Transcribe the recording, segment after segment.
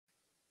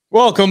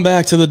Welcome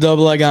back to the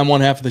Double Leg. I'm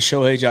one half of the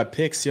show, AJ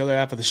Picks. The other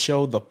half of the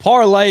show, the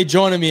Parlay.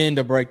 Joining me in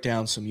to break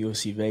down some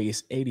UFC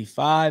Vegas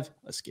 85.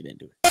 Let's get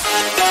into it.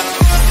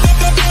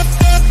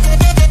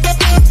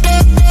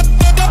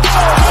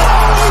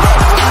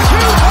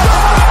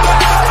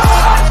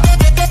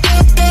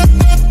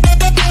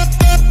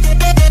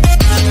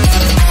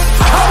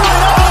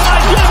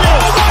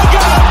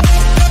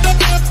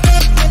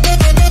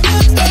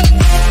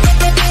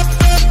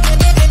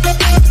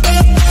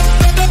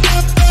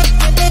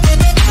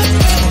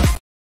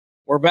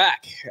 We're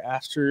back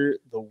after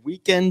the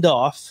weekend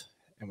off,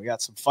 and we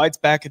got some fights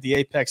back at the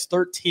Apex,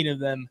 13 of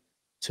them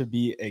to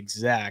be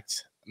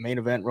exact. Main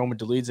event, Roman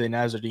Dolidze,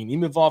 Nasruddin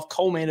Imavov.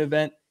 Co-main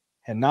event,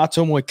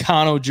 Renato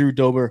Moicano, Drew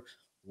Dober.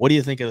 What do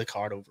you think of the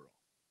card overall?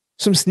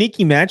 Some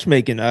sneaky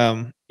matchmaking.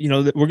 We're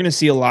going to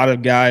see a lot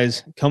of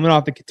guys coming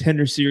off the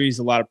Contender Series,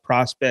 a lot of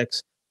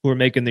prospects who are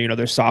making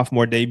their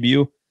sophomore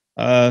debut.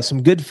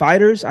 Some good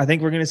fighters. I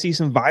think we're going to see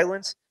some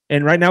violence.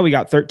 And right now we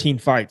got 13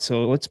 fights,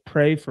 so let's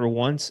pray for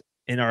once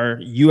in our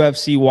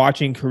UFC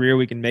watching career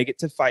we can make it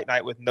to fight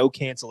night with no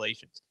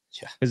cancellations.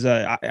 Yeah, because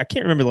I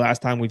can't remember the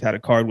last time we've had a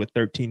card with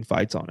 13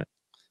 fights on it.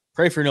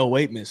 Pray for no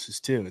weight misses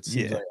too. It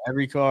seems like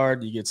every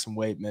card you get some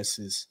weight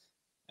misses,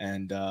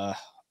 and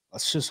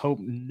let's just hope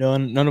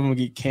none of them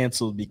get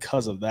canceled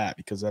because of that,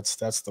 because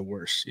that's the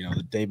worst.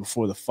 The day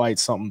before the fight,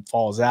 something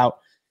falls out,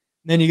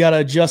 then you got to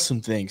adjust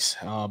some things.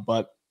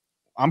 But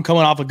I'm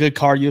coming off a good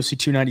card, UFC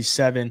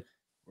 297.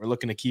 We're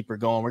looking to keep her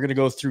going. We're going to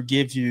go through,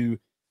 give you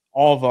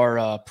all of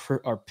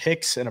our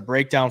picks and a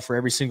breakdown for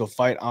every single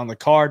fight on the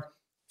card.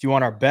 If you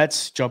want our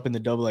bets, jump in the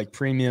Double Leg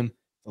Premium.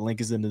 The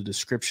link is in the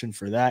description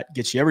for that.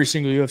 Gets you every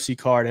single UFC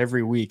card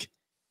every week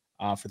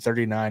for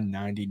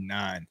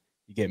 $39.99.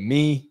 You get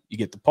me, you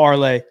get the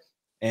parlay,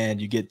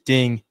 and you get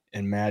Ding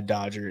and Mad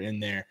Dodger in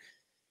there.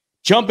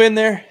 Jump in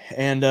there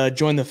and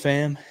join the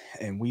fam,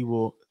 and we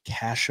will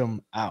cash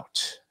them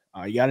out.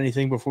 You got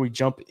anything before we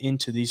jump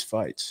into these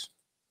fights?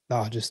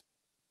 Oh, just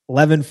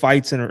 11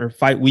 fights or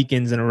fight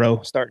weekends in a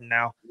row starting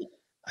now.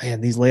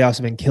 Man, these layoffs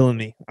have been killing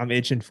me. I'm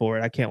itching for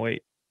it. I can't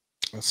wait.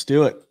 Let's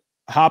do it.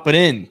 Hopping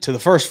in to the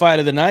first fight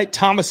of the night.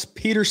 Thomas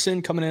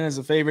Petersen coming in as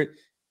a favorite.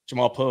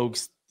 Jamal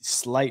Pogues,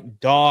 slight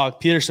dog.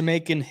 Petersen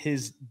making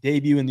his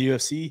debut in the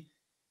UFC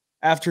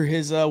after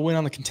his win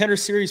on the Contender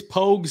Series.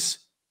 Pogues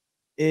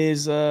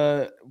is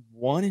 1-2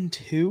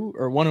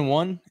 or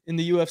 1-1 in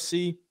the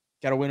UFC.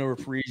 Got a win over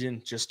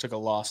Parisian. Just took a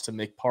loss to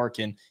Mick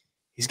Parkin.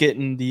 He's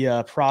getting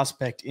the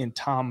prospect in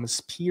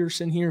Thomas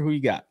Petersen here. Who you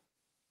got?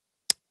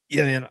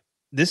 Yeah, man.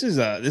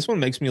 This one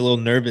makes me a little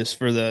nervous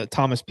for the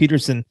Thomas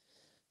Petersen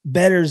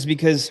bettors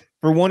because,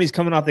 for one, he's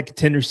coming off the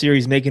Contender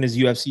Series, making his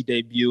UFC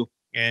debut,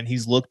 and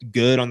he's looked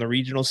good on the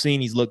regional scene.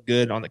 He's looked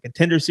good on the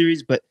Contender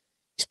Series, but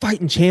he's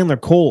fighting Chandler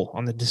Cole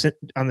on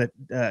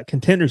the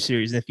Contender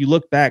Series. And if you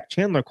look back,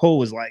 Chandler Cole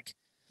was like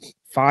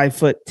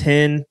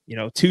 5'10",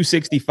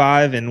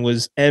 265, and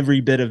was every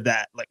bit of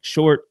that, like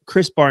short.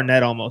 Chris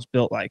Barnett almost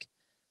built like.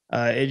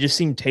 It just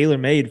seemed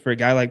tailor-made for a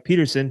guy like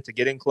Petersen to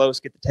get in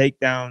close, get the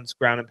takedowns,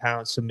 ground and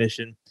pound,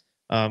 submission,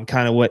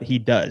 kind of what he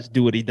does,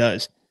 do what he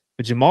does.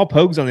 But Jamal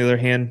Pogues, on the other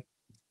hand,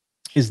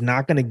 is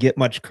not going to get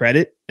much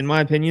credit, in my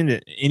opinion,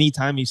 at any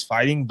time he's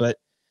fighting. But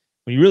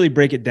when you really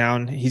break it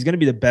down, he's going to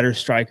be the better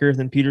striker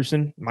than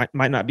Petersen.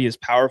 Might not be as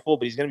powerful,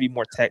 but he's going to be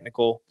more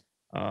technical,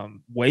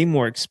 way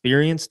more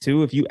experienced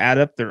too. If you add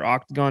up their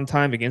octagon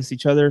time against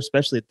each other,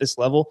 especially at this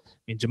level, I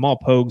mean, Jamal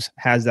Pogues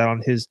has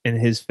that in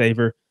his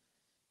favor.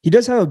 He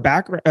does have a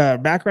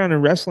background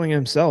in wrestling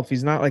himself.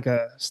 He's not like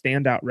a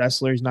standout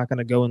wrestler. He's not going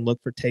to go and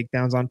look for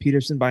takedowns on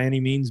Petersen by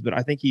any means, but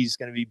I think he's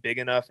going to be big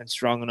enough and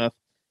strong enough.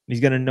 And he's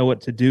going to know what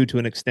to do to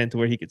an extent to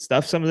where he could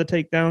stuff some of the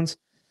takedowns.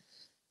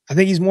 I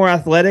think he's more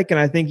athletic, and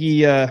I think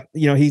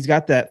he's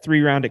got that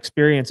 3-round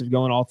experience of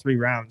going all 3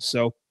 rounds.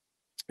 So,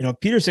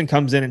 Petersen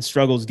comes in and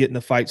struggles getting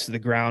the fights to the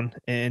ground,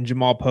 and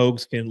Jamal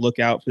Pogues can look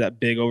out for that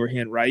big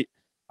overhand right.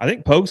 I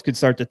think Pogues could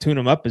start to tune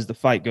him up as the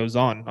fight goes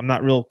on. I'm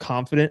not real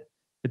confident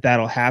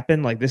that'll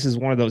happen. Like, this is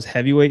one of those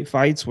heavyweight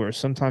fights where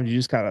sometimes you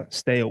just gotta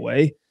stay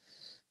away.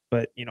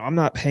 But I'm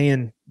not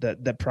paying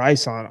the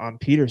price on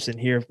Petersen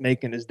here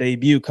making his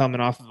debut coming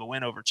off of a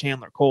win over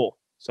Chandler Cole.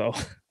 So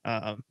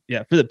for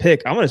the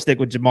pick, I'm gonna stick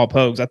with Jamal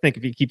Pogues. I think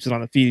if he keeps it on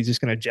the feet, he's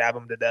just gonna jab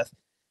him to death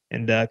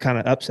and kind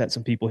of upset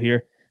some people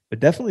here. But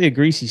definitely a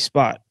greasy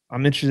spot.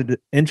 I'm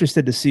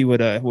interested to see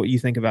what you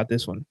think about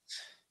this one.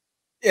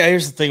 Yeah,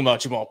 here's the thing about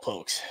Jamal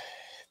Pogues.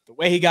 The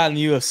way he got in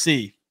the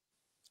UFC,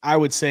 I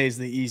would say, is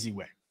the easy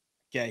way.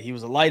 Okay, he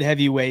was a light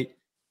heavyweight,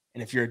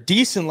 and if you're a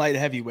decent light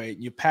heavyweight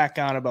and you pack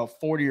on about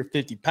 40 or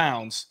 50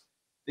 pounds,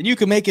 then you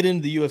can make it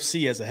into the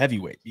UFC as a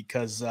heavyweight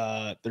because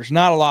there's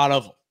not a lot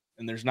of them,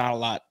 and there's not a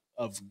lot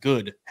of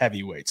good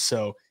heavyweights.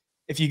 So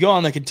if you go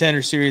on the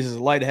Contender Series as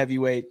a light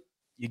heavyweight,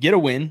 you get a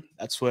win.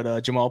 That's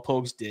what Jamal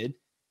Pogues did.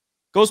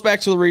 Goes back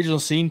to the regional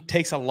scene,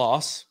 takes a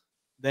loss,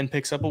 then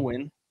picks up a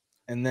win,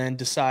 and then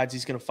decides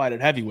he's going to fight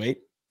at heavyweight.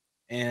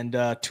 And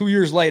 2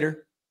 years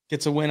later,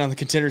 gets a win on the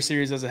Contender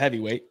Series as a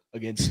heavyweight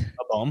against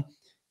a bum.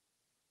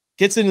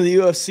 Gets into the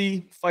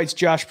UFC, fights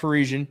Josh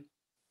Parisian,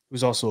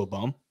 who's also a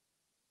bum.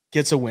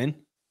 gets a win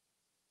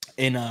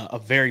in a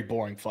very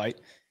boring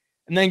fight,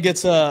 and then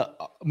gets a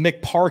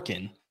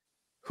McParkin,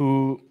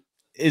 who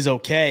is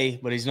okay,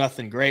 but he's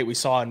nothing great. We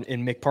saw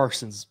in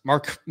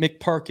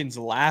McParkin's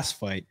last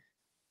fight,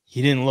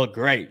 he didn't look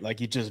great. Like,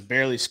 he just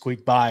barely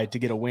squeaked by to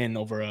get a win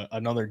over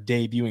another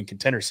debuting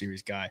Contender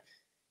Series guy.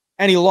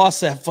 And he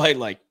lost that fight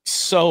like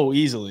so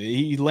easily.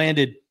 He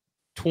landed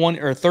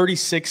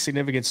 36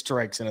 significant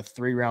strikes in a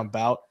 3-round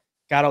bout,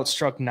 got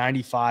outstruck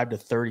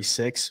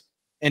 95-36,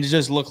 and it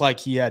just looked like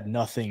he had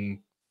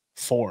nothing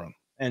for him.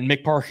 And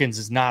McParkins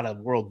is not a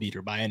world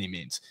beater by any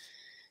means.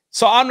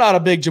 So I'm not a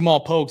big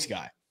Jamal Pogues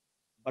guy,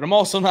 but I'm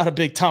also not a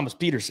big Thomas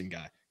Petersen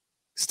guy.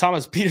 Because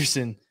Thomas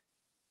Petersen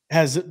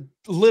has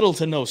little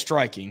to no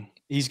striking.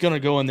 He's going to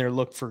go in there,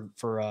 look for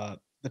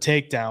the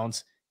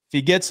takedowns. If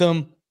he gets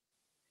them,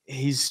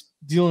 he's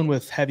dealing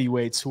with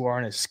heavyweights who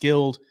aren't as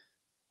skilled,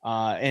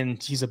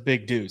 and he's a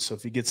big dude. So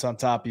if he gets on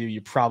top of you,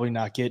 you're probably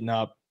not getting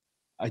up.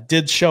 I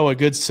did show a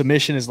good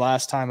submission his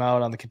last time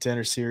out on the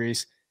Contender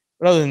Series.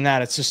 But other than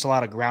that, it's just a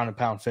lot of ground and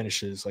pound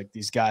finishes, like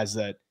these guys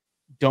that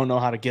don't know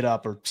how to get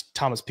up, or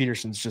Thomas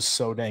Petersen's just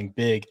so dang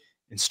big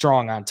and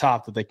strong on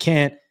top that they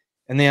can't,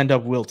 and they end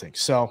up wilting.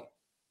 So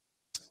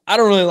I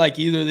don't really like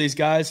either of these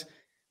guys.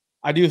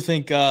 I do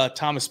think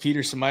Thomas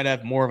Petersen might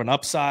have more of an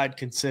upside,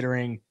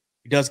 considering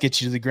he does get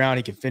you to the ground.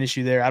 He can finish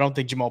you there. I don't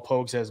think Jamal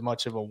Pogues has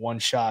much of a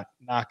one-shot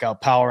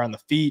knockout power on the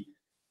feet.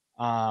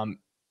 And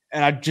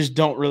I just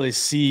don't really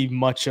see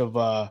much of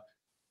a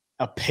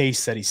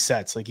pace that he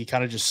sets. Like, he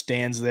kind of just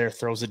stands there,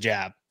 throws a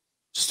jab,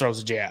 just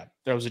throws a jab,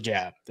 throws a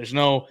jab. There's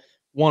no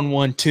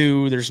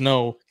 1-1-2. There's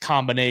no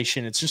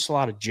combination. It's just a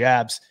lot of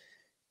jabs.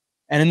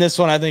 And in this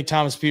one, I think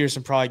Thomas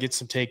Petersen probably gets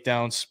some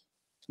takedowns,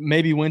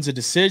 maybe wins a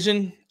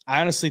decision.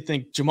 I honestly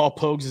think Jamal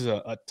Pogues is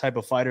a type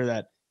of fighter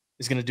that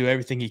is going to do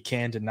everything he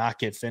can to not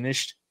get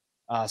finished.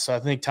 So I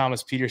think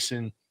Thomas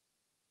Petersen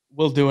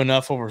will do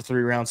enough over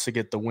 3 rounds to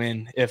get the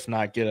win, if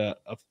not get a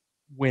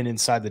win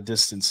inside the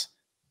distance.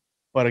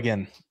 But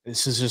again,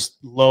 this is just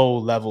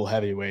low-level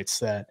heavyweights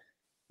that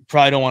you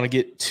probably don't want to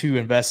get too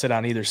invested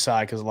on either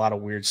side, because a lot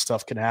of weird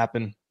stuff can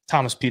happen.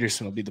 Thomas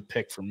Petersen will be the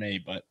pick for me,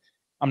 but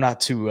I'm not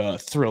too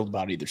thrilled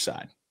about either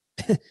side.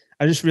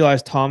 I just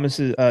realized Thomas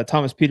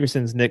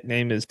Petersen's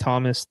nickname is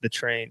Thomas the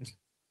Train.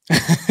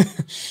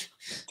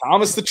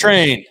 Thomas the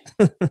Train.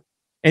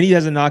 And he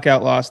has a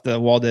knockout loss to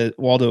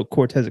Waldo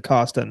Cortez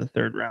Acosta in the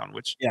 3rd round,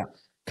 which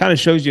kind of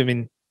shows you, I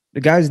mean,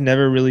 the guy's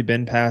never really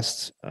been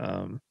past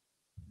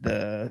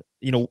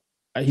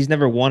he's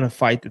never won a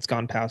fight that's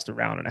gone past a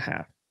round and a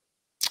half.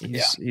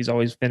 He's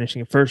always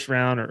finishing a 1st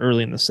round or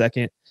early in the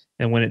 2nd.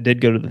 And when it did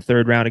go to the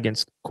 3rd round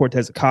against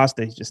Cortez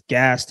Acosta, he's just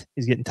gassed.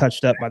 He's getting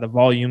touched up by the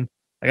volume.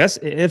 I guess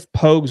if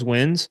Pogues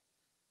wins,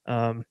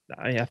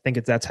 I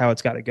think that's how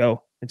it's got to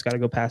go. It's got to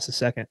go past the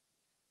 2nd.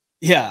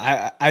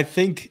 Yeah, I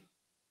think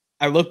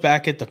I look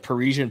back at the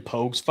Parisian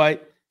Pogues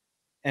fight,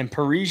 and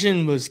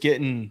Parisian was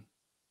getting,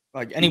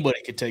 like,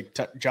 anybody could take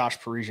Josh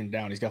Parisian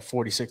down. He's got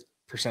 46%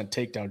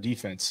 takedown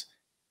defense.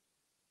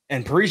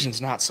 And Parisian's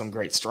not some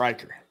great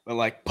striker. But,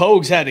 like,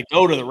 Pogues had to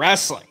go to the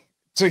wrestling.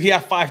 So he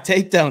had 5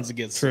 takedowns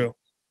against him.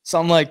 So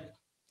I'm like,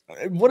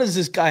 what does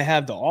this guy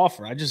have to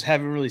offer? I just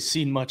haven't really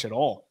seen much at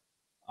all.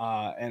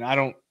 And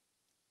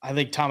I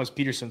think Thomas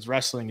Petersen's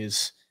wrestling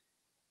is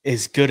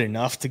good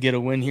enough to get a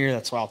win here.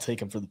 That's why I'll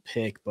take him for the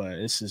pick. But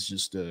this is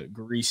just a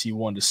greasy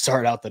one to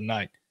start out the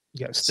night.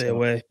 You got to stay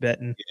away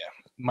betting.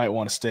 Yeah, might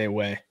want to stay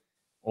away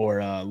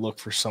or look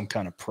for some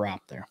kind of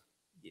prop there.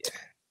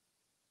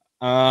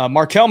 Yeah.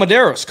 Markel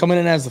Mederos coming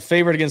in as the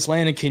favorite against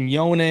Landon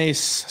Quinones,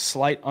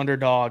 slight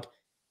underdog.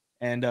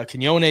 And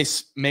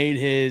Quinones made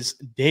his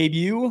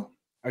debut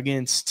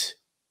against,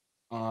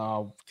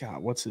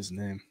 what's his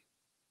name?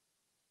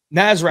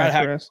 Nasrat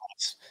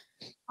Haqparast.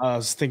 I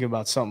was thinking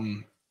about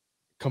something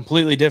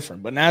completely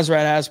different, but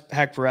Nasrat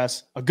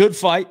Haqparast, a good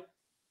fight,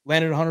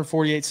 landed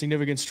 148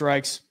 significant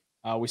strikes.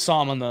 We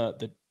saw him on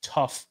the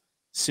Tough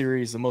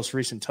series, the most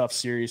recent Tough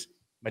series.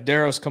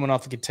 Mederos coming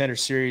off the Contender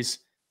Series,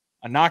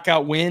 a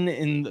knockout win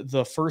in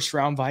the 1st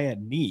round via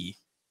knee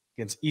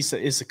against Isa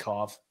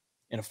Isakov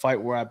in a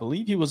fight where I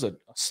believe he was a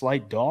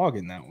slight dog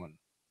in that one.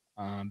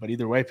 But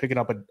either way, picking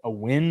up a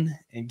win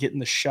and getting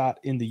the shot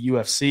in the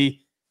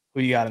UFC.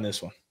 Who you got in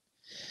this one?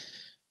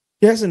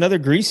 Yeah, it's another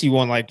greasy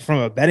one. Like, from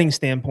a betting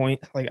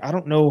standpoint, like, I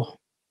don't know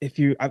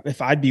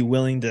if I'd be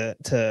willing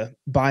to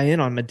buy in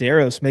on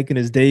Mederos making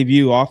his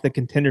debut off the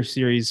Contender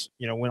Series,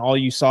 when all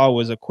you saw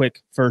was a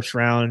quick 1st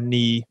round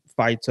knee,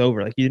 fight's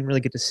over. Like, you didn't really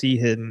get to see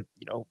him,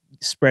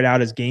 spread out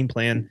his game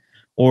plan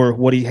or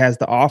what he has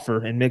to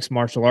offer in mixed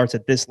martial arts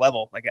at this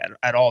level, like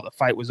at all. The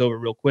fight was over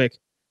real quick.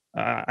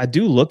 I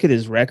do look at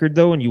his record,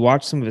 though, and you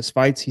watch some of his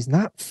fights. He's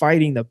not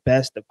fighting the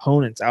best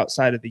opponents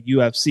outside of the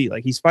UFC.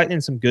 Like, he's fighting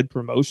in some good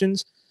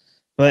promotions,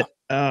 but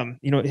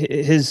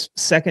his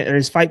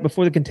fight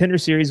before the Contender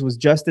Series was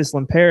Justice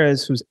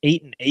Lamperez, who's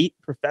 8-8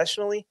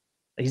 professionally.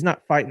 He's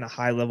not fighting the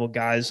high level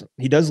guys.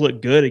 He does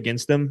look good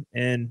against them,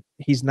 and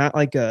he's not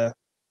like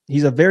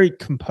he's a very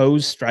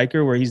composed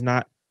striker where he's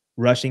not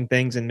rushing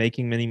things and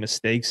making many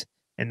mistakes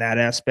in that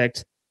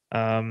aspect.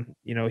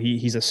 You know,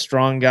 he's a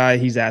strong guy.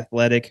 He's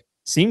athletic.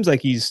 Seems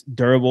like he's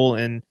durable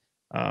and,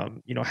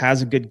 you know,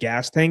 has a good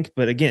gas tank.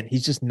 But again,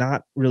 he's just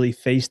not really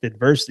faced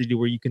adversity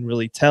where you can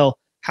really tell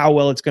how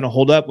well it's going to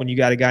hold up when you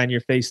got a guy in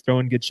your face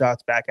throwing good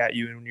shots back at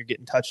you and when you're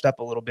getting touched up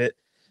a little bit,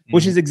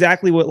 which is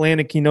exactly what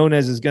Landon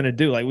Quinones is going to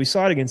do. Like we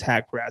saw it against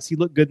Hackprass. He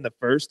looked good in the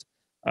first.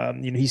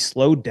 You know, he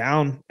slowed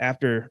down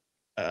after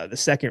the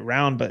second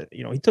round, but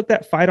you know, he took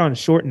that fight on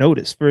short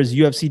notice for his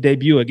UFC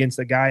debut against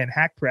a guy in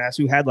Hackprass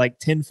who had like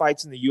 10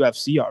 fights in the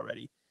UFC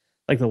already.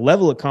 Like the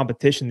level of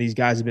competition these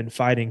guys have been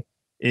fighting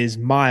is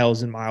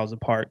miles and miles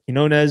apart.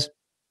 Quinones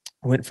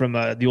went from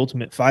the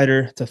Ultimate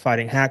Fighter to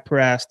fighting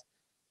Hackprass.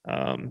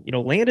 You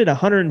know, landed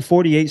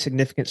 148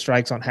 significant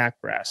strikes on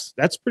Hackprass.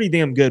 That's pretty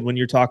damn good when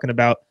you're talking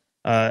about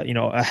you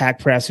know, a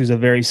Hackprass who's a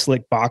very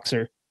slick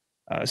boxer.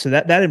 So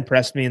that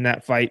impressed me in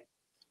that fight.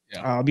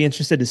 Yeah. I'll be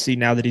interested to see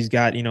now that he's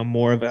got, you know,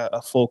 more of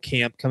a full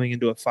camp coming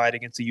into a fight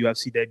against a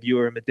UFC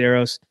debuter,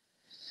 Mederos.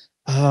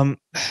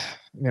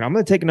 Man, I'm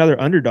going to take another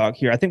underdog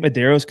here. I think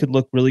Mederos could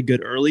look really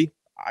good early.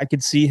 I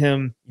could see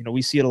him, you know,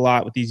 we see it a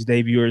lot with these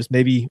debuters,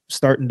 maybe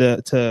starting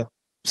to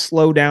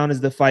slow down as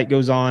the fight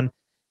goes on.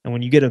 And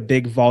when you get a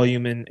big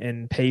volume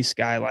and pace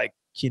guy like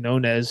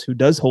Quinones, who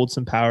does hold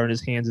some power in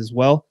his hands as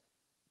well,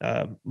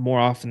 more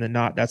often than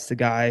not, that's the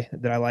guy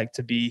that I like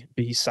to be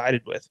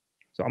sided with.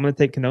 So I'm going to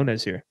take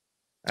Quinones here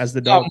as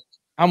the dog.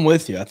 I'm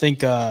with you. I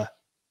think, you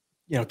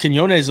know,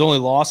 Quinones' only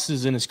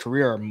losses in his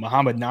career are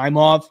Muhammad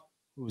Imavov,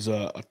 who was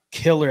a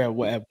killer at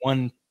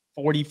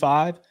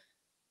 145.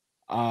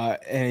 And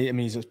I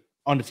mean, he's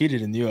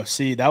undefeated in the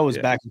UFC. That was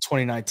back in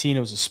 2019.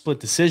 It was a split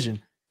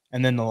decision.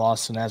 And then the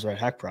loss to Nasrat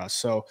Haqparast.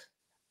 So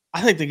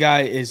I think the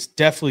guy is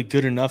definitely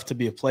good enough to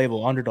be a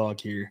playable underdog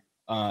here.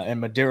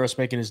 And Mederos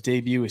making his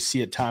debut, we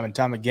see it time and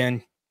time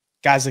again.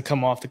 Guys that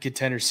come off the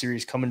Contender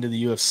Series come into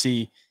the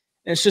UFC.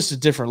 And it's just a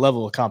different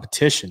level of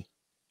competition.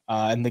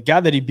 And the guy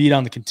that he beat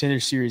on the Contender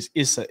Series,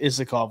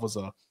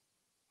 Salikhov,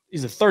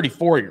 he's a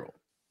 34-year-old.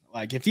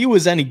 Like, if he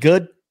was any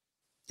good,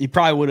 he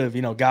probably would have,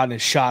 you know, gotten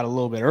his shot a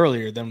little bit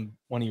earlier than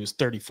when he was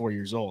 34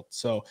 years old.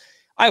 So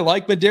I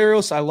like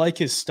Mederos. I like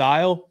his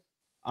style.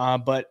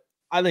 But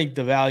I think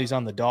the value's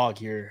on the dog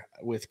here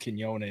with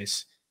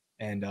Quinones,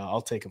 and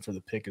I'll take him for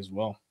the pick as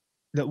well.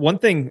 The one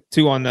thing,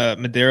 too, on the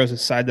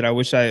Mederos' side that I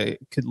wish I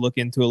could look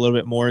into a little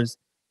bit more is,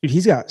 dude,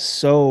 he's got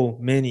so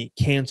many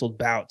canceled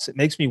bouts. It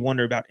makes me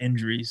wonder about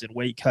injuries and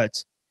weight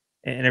cuts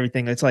and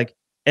everything. It's like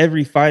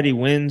every fight he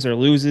wins or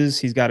loses,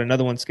 he's got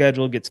another one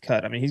scheduled, gets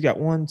cut. I mean, he's got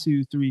 1,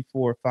 2, 3,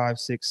 4, 5,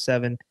 6,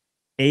 7,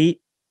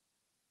 8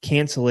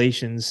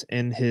 cancellations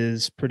in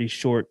his pretty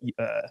short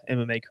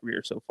MMA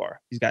career so far.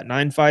 He's got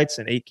 9 fights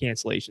and 8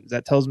 cancellations.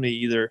 That tells me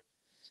either,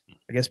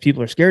 I guess,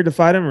 people are scared to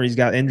fight him, or he's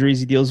got injuries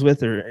he deals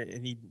with,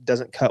 and he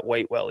doesn't cut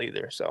weight well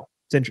either. So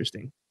it's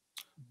interesting.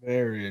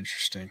 Very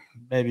interesting.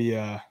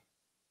 Maybe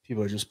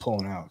people are just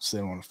pulling out, so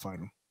they don't want to fight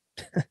him.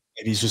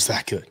 Maybe he's just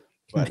that good.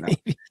 But no.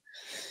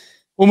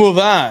 We'll move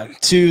on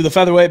to the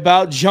featherweight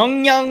bout.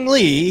 Jungyang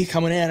Lee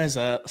coming in as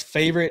a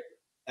favorite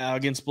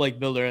against Blake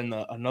Bilder and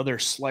another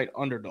slight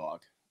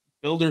underdog.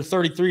 Bilder,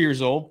 33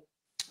 years old.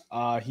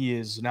 He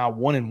is now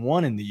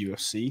 1-1 in the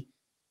UFC.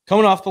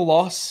 Coming off the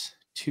loss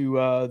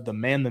to the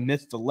man, the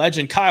myth, the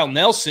legend, Kyle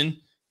Nelson.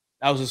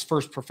 That was his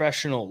first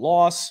professional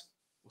loss.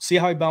 We'll see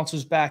how he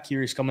bounces back here.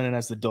 He's coming in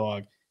as the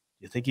dog. Do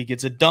you think he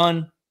gets it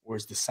done, or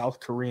is the South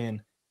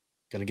Korean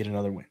going to get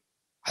another win?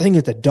 I think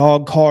it's a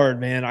dog card,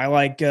 man. I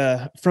like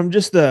from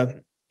just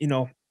the, you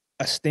know,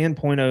 a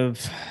standpoint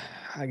of,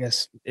 I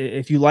guess,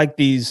 if you like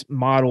these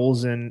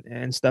models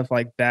and stuff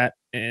like that,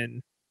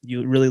 and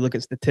you really look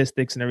at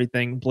statistics and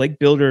everything, Blake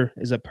Bilder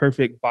is a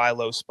perfect buy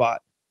low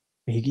spot.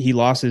 He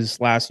lost his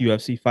last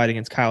UFC fight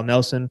against Kyle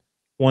Nelson,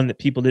 one that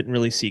people didn't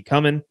really see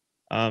coming.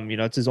 You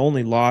know, it's his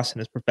only loss in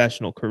his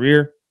professional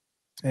career.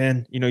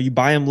 And, you know, you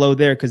buy him low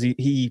there because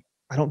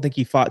I don't think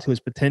he fought to his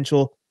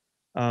potential.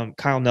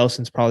 Kyle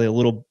Nelson's probably a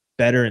little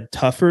better and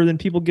tougher than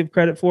people give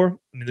credit for.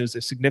 I mean, there's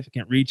a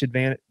significant reach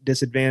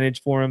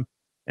disadvantage for him,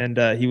 and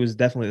he was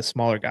definitely the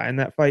smaller guy in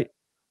that fight.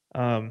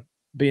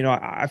 But, you know,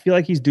 I feel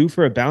like he's due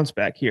for a bounce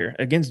back here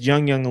against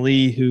Jungyang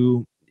Lee,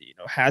 who, you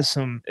know, has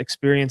some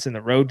experience in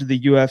the road to the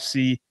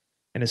UFC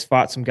and has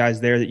fought some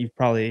guys there that you've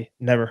probably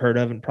never heard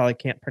of and probably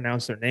can't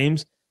pronounce their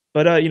names.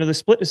 But, you know, the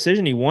split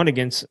decision he won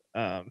against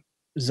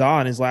Za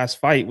in his last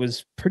fight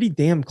was pretty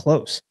damn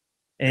close.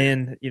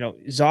 And, you know,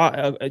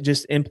 Za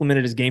just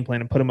implemented his game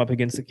plan and put him up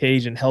against the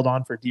cage and held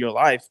on for dear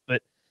life.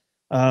 But,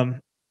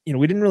 you know,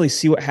 we didn't really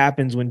see what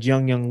happens when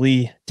Jungyang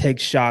Lee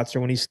takes shots or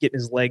when he's getting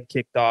his leg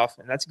kicked off.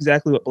 And that's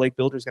exactly what Blake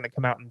Bilder is going to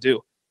come out and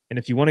do. And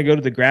if you want to go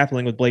to the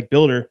grappling with Blake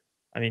Bilder,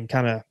 I mean,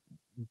 kind of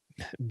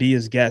be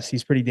his guest.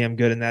 He's pretty damn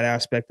good in that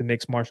aspect of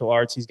mixed martial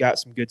arts. He's got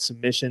some good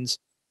submissions.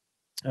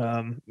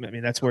 I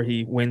mean, that's where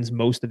he wins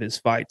most of his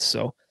fights.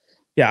 So,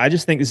 yeah, I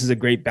just think this is a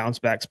great bounce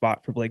back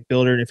spot for Blake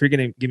Bilder. And if you're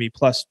going to give me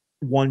plus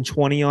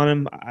 120 on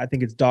him, I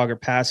think it's dog or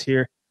pass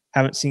here.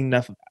 Haven't seen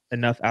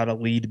enough out of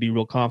Lee to be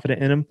real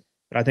confident in him.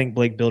 But I think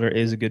Blake Bilder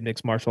is a good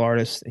mixed martial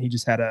artist. He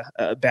just had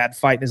a bad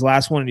fight in his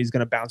last one, and he's going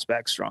to bounce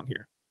back strong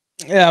here.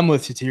 Yeah, I'm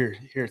with you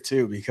here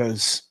too,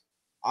 because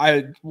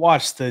I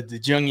watched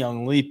the Jung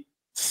Young Lee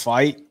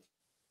fight,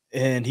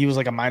 and he was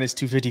like a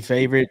 -250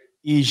 favorite.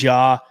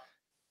 Ija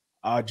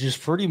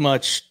just pretty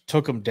much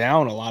took him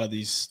down a lot of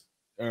these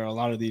on a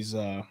lot of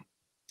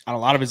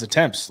his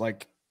attempts.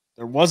 Like,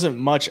 there wasn't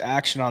much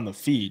action on the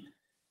feet.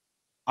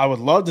 I would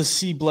love to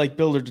see Blake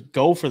Bilder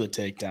go for the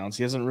takedowns.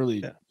 He hasn't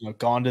really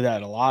gone to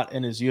that a lot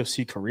in his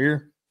UFC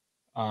career,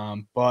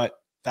 but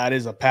that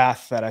is a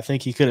path that I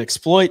think he could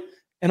exploit.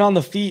 And on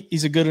the feet,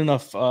 he's a good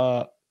enough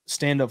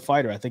stand-up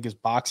fighter. I think his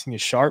boxing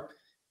is sharp.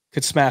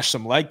 Could smash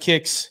some leg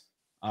kicks,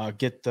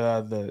 get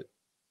the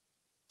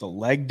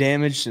leg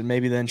damaged, and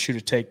maybe then shoot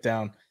a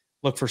takedown.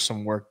 Look for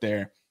some work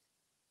there.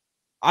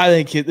 I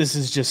think this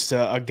is just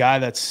a guy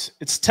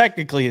it's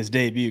technically his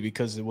debut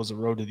because it was a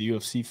road to the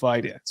UFC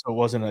fight. Yeah. So it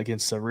wasn't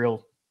against a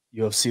real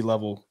UFC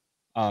level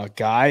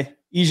guy.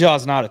 Ija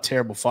is not a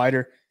terrible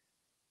fighter,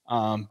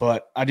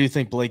 but I do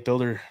think Blake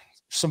Bilder,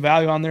 some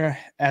value on there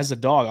as a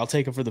dog. I'll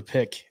take him for the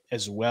pick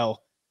as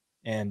well.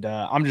 And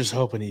I'm just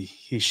hoping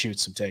he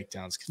shoots some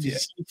takedowns.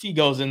 If he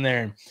goes in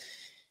there and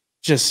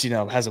just,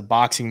 has a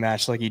boxing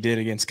match like he did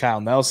against Kyle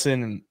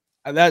Nelson,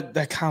 and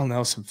that Kyle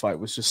Nelson fight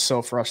was just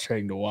so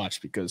frustrating to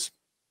watch because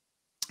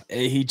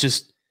he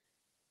just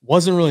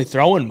wasn't really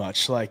throwing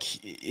much. Like,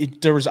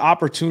 there was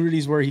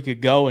opportunities where he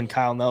could go, and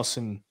Kyle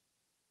Nelson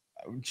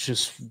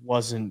just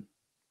wasn't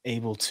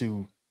able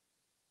to,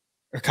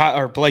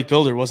 or Blake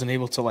Bilder wasn't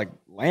able to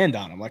land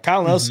on him. Like,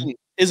 Kyle Nelson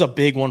is a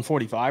big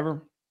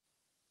 145er,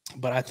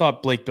 but I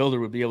thought Blake Bilder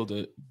would be able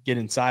to get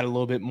inside a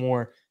little bit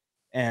more.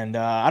 And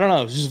I don't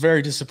know, it was just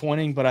very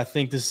disappointing, but I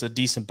think this is a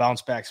decent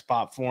bounce back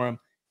spot for him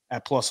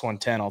at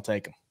 +110. I'll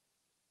take him.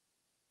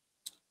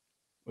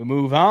 We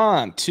move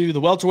on to the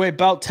welterweight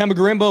bout. Themba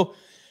Gorimbo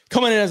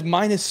coming in as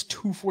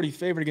 -240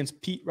 favorite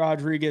against Pete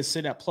Rodriguez,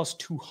 sitting at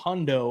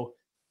 +200.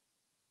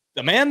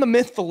 The man, the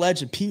myth, the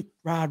legend, Pete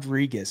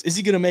Rodriguez. Is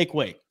he going to make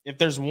weight? If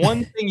there's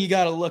one thing you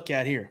got to look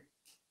at here,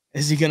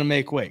 is he going to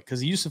make weight?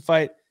 Because he used to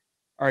fight,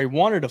 or he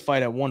wanted to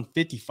fight at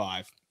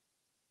 155.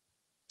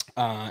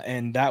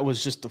 And that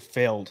was just a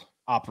failed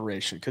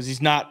operation because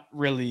he's not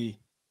really,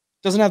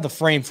 doesn't have the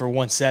frame for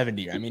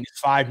 170. I mean, he's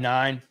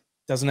 5'9",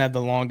 doesn't have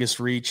the longest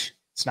reach.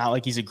 It's not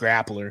like he's a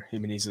grappler. I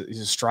mean, he's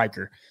a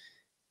striker.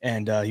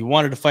 And he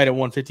wanted to fight at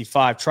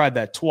 155, tried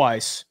that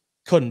twice,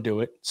 couldn't do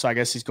it. So I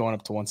guess he's going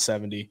up to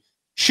 170.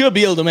 Should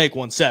be able to make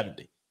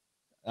 170.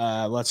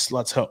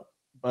 Let's hope.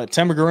 But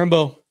Themba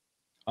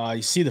Gorimbo,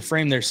 you see the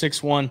frame there,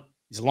 6'1".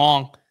 He's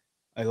long.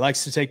 He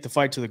likes to take the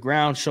fight to the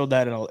ground. Showed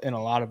that in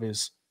a lot of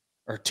his,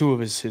 or two of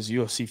his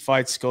UFC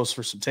fights. Goes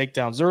for some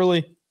takedowns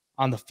early.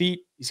 On the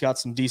feet, he's got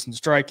some decent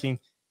striking.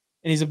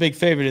 And he's a big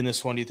favorite in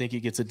this one. Do you think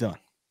he gets it done?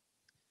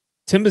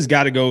 Themba's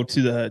got to go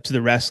to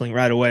the wrestling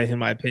right away, in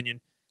my opinion.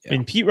 Yeah. I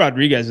mean, Pete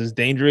Rodriguez is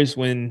dangerous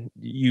when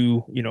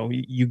you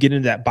get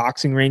into that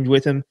boxing range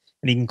with him,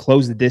 and he can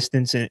close the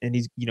distance, and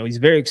he's a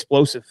very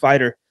explosive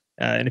fighter.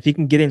 And if he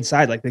can get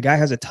inside, like, the guy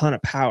has a ton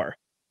of power.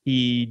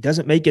 He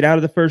doesn't make it out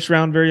of the first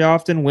round very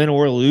often, win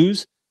or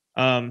lose.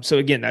 So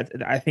again,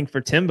 I think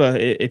for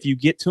Themba, if you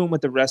get to him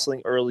with the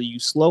wrestling early, you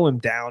slow him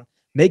down,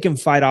 make him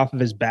fight off of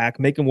his back,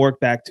 make him work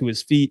back to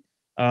his feet.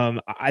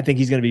 I think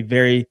he's going to be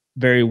very,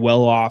 very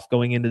well off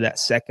going into that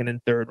second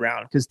and third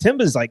round, because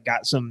Themba's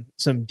got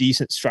some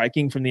decent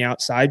striking from the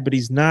outside, but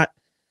he's not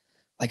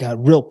like a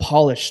real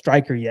polished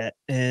striker yet.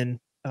 And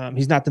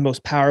he's not the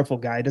most powerful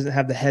guy. He doesn't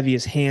have the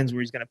heaviest hands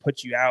where he's going to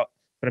put you out.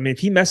 But I mean, if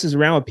he messes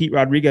around with Pete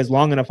Rodriguez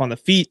long enough on the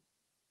feet,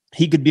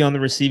 he could be on the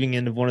receiving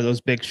end of one of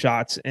those big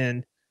shots.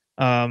 And,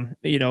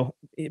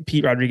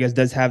 Pete Rodriguez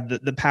does have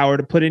the power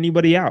to put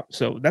anybody out.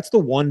 So that's the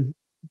one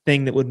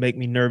thing that would make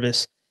me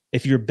nervous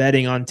if you're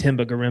betting on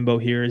Themba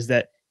Gorimbo here, is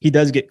that he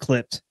does get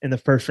clipped in the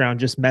first round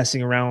just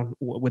messing around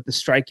with the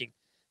striking.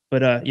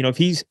 But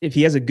if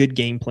he has a good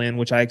game plan,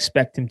 which I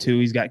expect him to,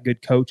 he's got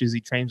good coaches,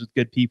 he trains with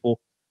good people.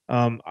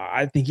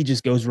 I think he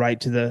just goes right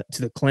to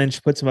the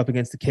clinch, puts him up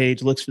against the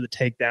cage, looks for the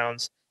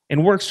takedowns,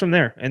 and works from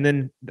there. And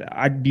then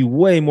I'd be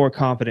way more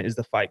confident as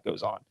the fight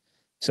goes on.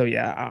 So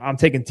yeah, I'm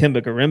taking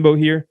Themba Gorimbo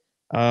here.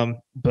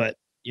 But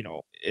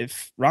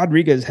if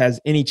Rodriguez has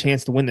any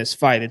chance to win this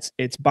fight,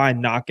 it's by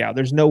knockout.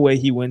 There's no way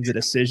he wins a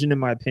decision, in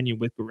my opinion,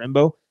 with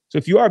Gorimbo. So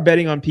if you are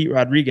betting on Pete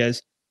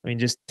Rodriguez, I mean,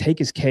 just take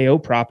his KO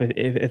prop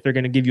if they're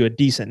going to give you a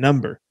decent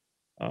number.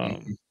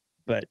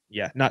 But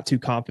yeah, not too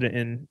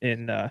confident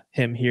in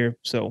him here.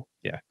 So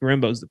yeah,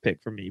 Gorimbo's the pick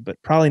for me, but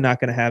probably not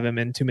going to have him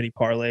in too many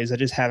parlays. I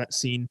just haven't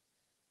seen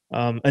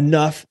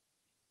enough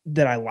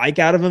that I like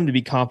out of him to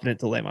be confident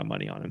to lay my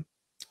money on him.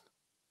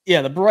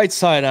 Yeah, the bright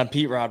side on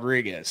Pete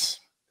Rodriguez,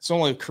 it's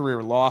only a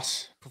career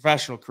loss,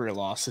 professional career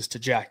loss, is to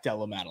Jack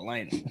Della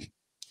Maddalena.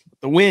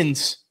 The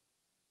wins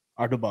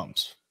are the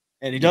bums.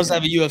 And he does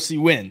have a UFC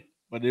win,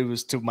 but it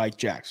was to Mike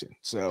Jackson.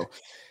 So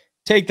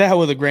take that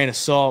with a grain of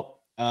salt.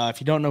 If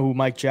you don't know who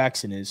Mike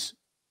Jackson is,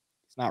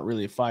 he's not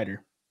really a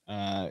fighter.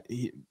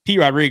 Pete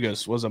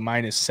Rodriguez was a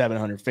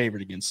 -700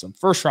 favorite against him.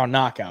 First round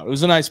knockout. It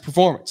was a nice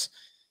performance.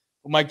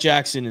 Well, Mike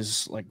Jackson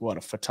is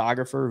a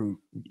photographer who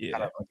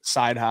had a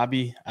side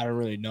hobby. I don't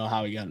really know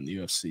how he got in the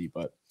UFC,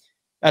 but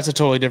that's a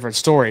totally different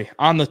story.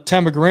 On the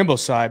Themba Gorimbo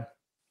side,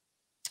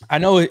 I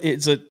know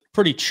it's a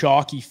pretty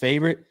chalky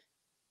favorite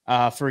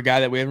for a guy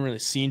that we haven't really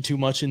seen too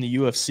much in the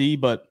UFC,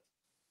 but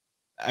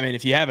I mean,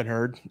 if you haven't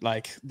heard,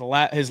 like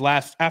after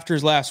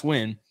his last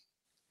win,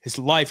 his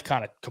life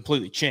kind of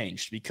completely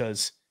changed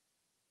because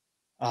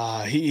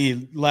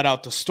he let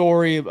out the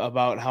story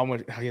about how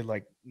he had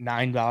like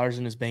 $9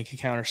 in his bank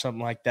account or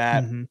something like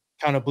that.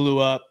 Kind of blew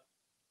up.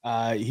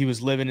 He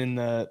was living in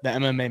the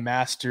MMA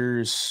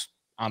Masters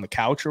on the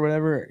couch or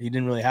whatever. He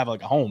didn't really have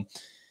like a home.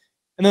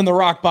 And then The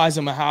Rock buys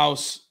him a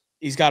house.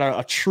 He's got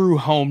a true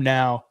home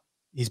now.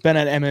 He's been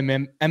at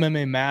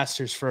MMA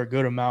Masters for a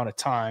good amount of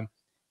time.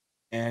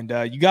 And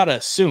you got to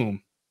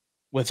assume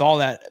with all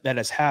that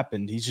has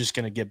happened, he's just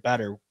going to get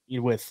better.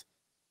 With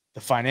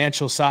the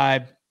financial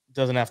side,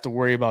 doesn't have to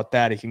worry about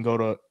that. He can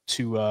go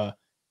to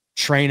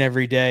train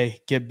every day,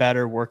 get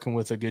better, working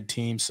with a good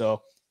team.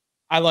 So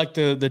I like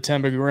the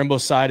Themba Gorimbo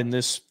side in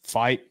this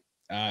fight.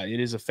 It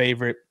is a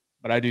favorite,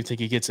 but I do think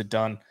he gets it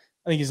done.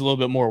 I think he's a little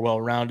bit more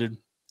well-rounded.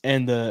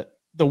 And the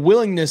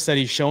willingness that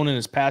he's shown in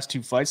his past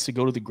 2 fights to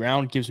go to the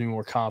ground gives me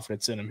more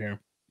confidence in him here.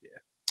 Yeah,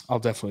 I'll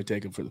definitely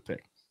take him for the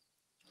pick.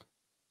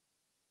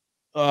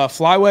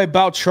 Flyweight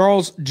bout,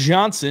 Charles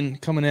Johnson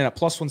coming in at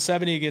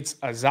 +170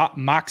 against Azat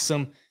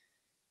Maksum,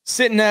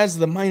 sitting as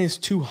the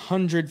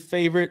 -200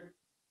 favorite.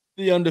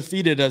 The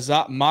undefeated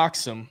Azat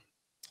Maksum.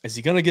 Is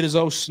he going to get his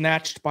O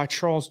snatched by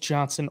Charles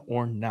Johnson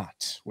or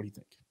not? What do you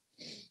think?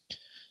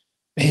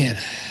 Man,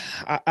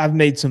 I've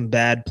made some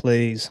bad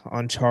plays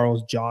on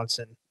Charles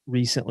Johnson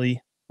recently.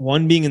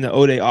 One being in the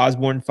Ode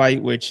Osborne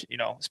fight, which,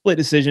 split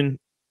decision.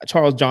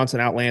 Charles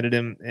Johnson outlanded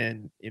him,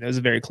 and, it was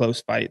a very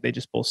close fight. They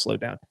just both slowed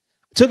down.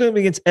 I took him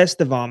against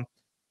Estevam,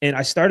 and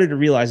I started to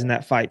realize in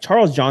that fight,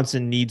 Charles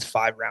Johnson needs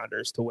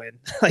 5-rounders to win.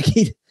 Like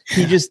he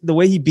just, the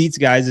way he beats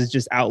guys is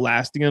just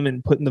outlasting them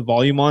and putting the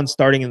volume on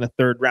starting in the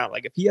 3rd round.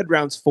 Like if he had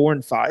rounds 4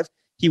 and 5,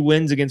 he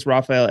wins against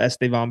Rafael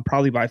Estevam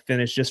probably by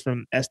finish just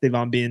from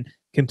Estevam being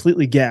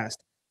completely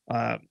gassed.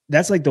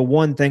 That's like the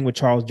one thing with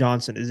Charles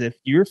Johnson is if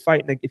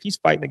he's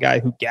fighting a guy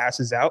who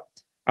gasses out,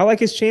 I like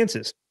his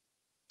chances.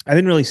 I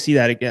didn't really see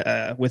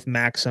that with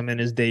Maksum in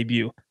his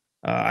debut.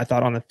 I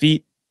thought on the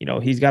feet,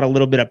 he's got a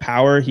little bit of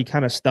power. He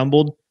kind of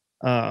stumbled.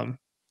 I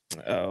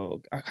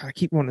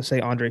keep wanting to say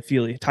Andre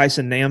Feely,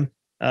 Tyson Nam.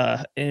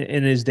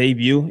 In his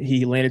debut,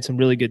 he landed some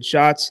really good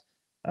shots,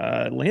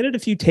 landed a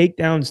few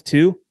takedowns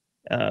too.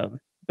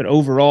 But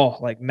overall,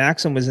 like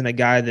Maksum wasn't a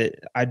guy that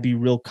I'd be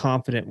real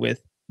confident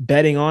with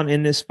betting on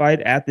in this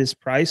fight at this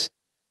price.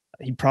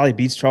 He probably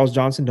beats Charles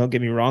Johnson, don't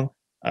get me wrong,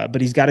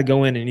 but he's got to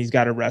go in and he's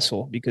got to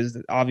wrestle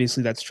because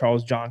obviously that's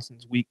Charles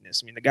Johnson's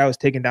weakness. I mean, the guy was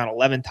taken down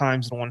 11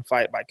 times in one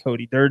fight by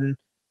Cody Durden.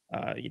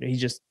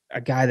 He's just a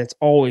guy that's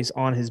always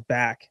on his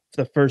back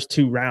for the first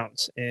 2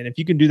 rounds. And if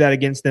you can do that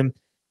against him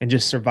and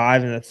just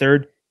survive in the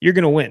 3rd, you're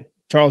going to win.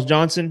 Charles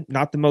Johnson,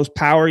 not the most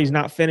power. He's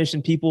not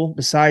finishing people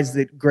besides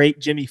the great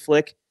Jimmy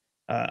Flick.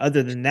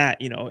 Other than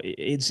that,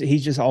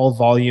 he's just all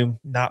volume,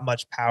 not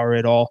much power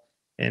at all.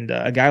 And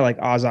a guy like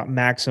Azat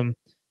Maksum,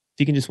 if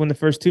he can just win the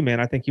first 2,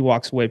 man, I think he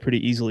walks away pretty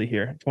easily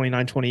here.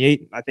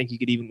 29-28, I think he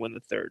could even win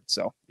the 3rd.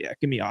 So, yeah,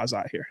 give me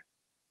Azat here.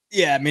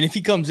 Yeah, I mean, if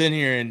he comes in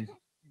here and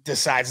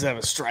decides to have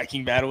a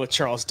striking battle with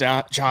Charles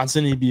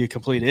Johnson, he'd be a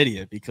complete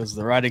idiot because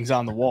the writing's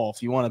on the wall.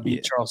 If you want to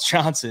beat Charles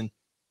Johnson,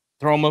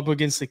 throw him up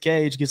against the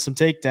cage, get some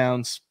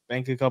takedowns,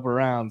 bank a couple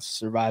rounds,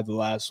 survive the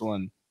last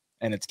one,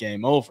 and it's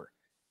game over.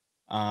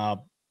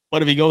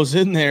 But if he goes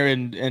in there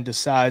and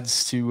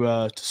decides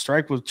to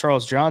strike with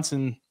Charles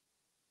Johnson,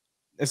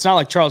 it's not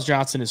like Charles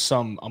Johnson is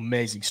some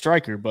amazing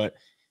striker, but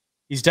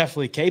he's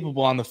definitely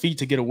capable on the feet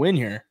to get a win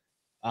here.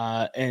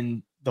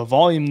 And the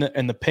volume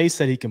and the pace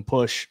that he can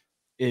push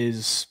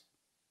is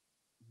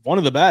one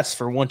of the best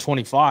for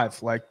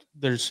 125. Like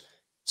there's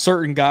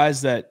certain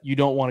guys that you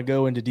don't want to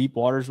go into deep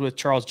waters with.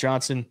 Charles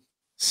Johnson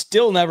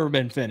still never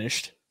been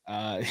finished.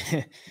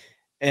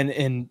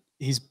 And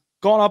he's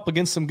gone up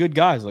against some good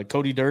guys like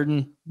Cody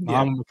Durden,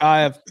 Muhammad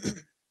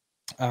Makayev,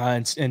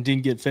 and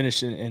didn't get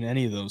finished in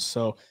any of those.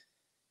 So,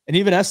 and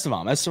even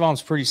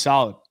Estevan's pretty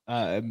solid.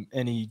 And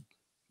he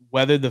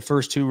weathered the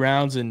first 2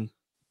 rounds and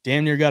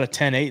damn near got a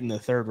 10-8 in the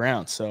 3rd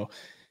round. So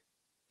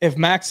if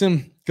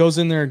Maksum goes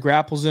in there and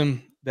grapples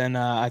him, then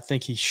I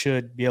think he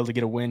should be able to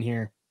get a win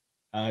here.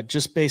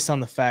 Just based on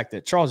the fact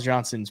that Charles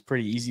Johnson's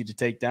pretty easy to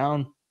take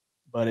down,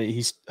 but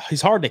he's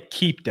hard to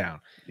keep down.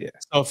 Yeah.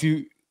 So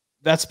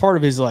that's part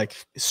of his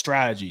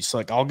strategy.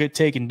 So I'll get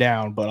taken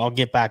down, but I'll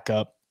get back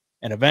up,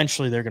 and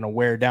eventually they're going to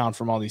wear down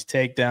from all these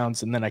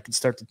takedowns, and then I can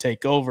start to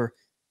take over.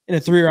 In a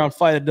 3-round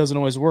fight, it doesn't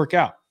always work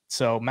out.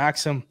 So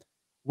Maksum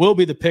will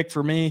be the pick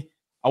for me.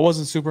 I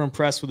wasn't super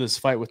impressed with his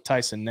fight with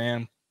Tyson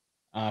Nam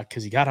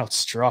because he got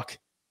outstruck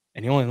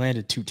and he only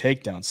landed 2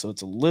 takedowns. So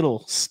it's a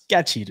little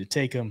sketchy to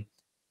take him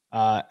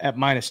at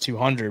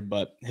 -200,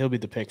 but he'll be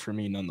the pick for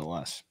me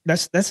nonetheless.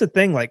 That's the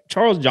thing. Like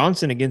Charles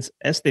Johnson against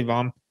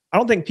Estevam, I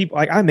don't think people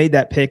I made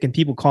that pick and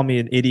people call me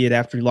an idiot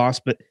after he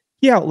lost, but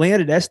he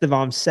outlanded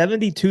Estevam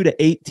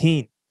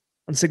 72-18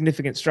 on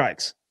significant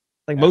strikes.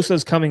 Most of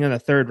those coming in the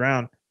 3rd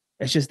round.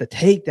 It's just the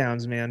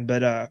takedowns, man.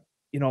 But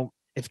you know,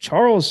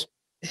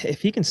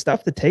 if he can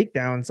stuff the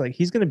takedowns, like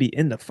he's going to be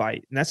in the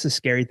fight, and that's the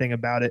scary thing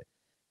about it.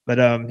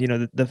 But you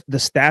know, the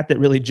stat that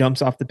really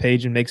jumps off the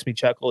page and makes me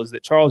chuckle is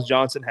that Charles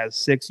Johnson has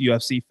 6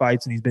 UFC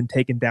fights and he's been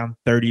taken down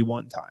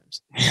 31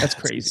 times. That's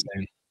crazy.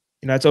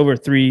 You know, that's over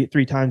three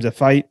times a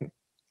fight.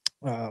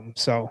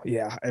 So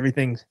yeah,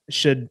 everything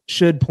should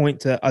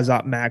point to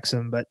Azat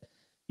Maksum, but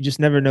you just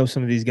never know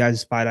some of these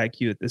guys' fight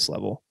IQ at this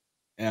level.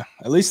 Yeah,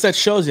 at least that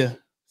shows you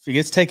if he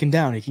gets taken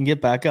down, he can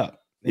get back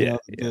up. The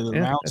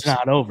round's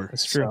not over.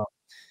 That's true. So,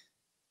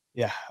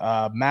 yeah,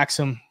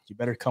 Maksum, you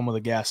better come with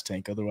a gas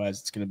tank,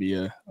 otherwise it's going to be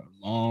a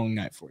long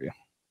night for you.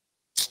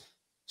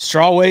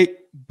 Strawweight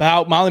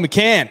bout, Molly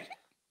McCann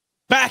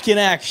back in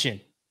action,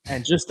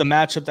 and just the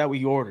matchup that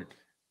we ordered,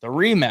 the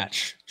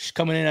rematch. She's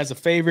coming in as a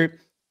favorite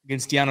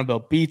against Diana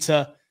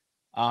Belbita.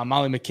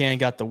 Molly McCann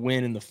got the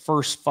win in the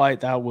first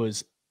fight. That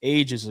was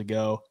ages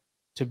ago.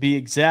 To be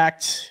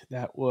exact,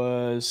 that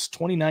was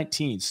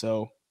 2019,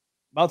 so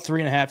about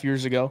 3.5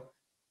 years ago.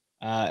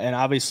 And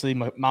obviously,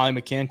 Molly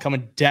McCann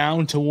coming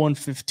down to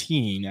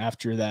 115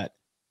 after that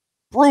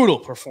brutal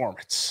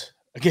performance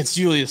against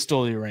Yulia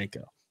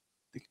Stoliarenko.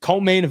 The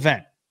co-main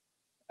event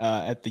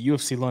at the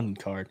UFC London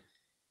card.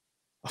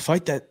 A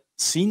fight that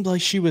seemed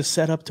like she was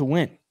set up to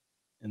win,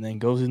 and then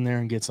goes in there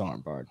and gets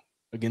armbarred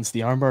against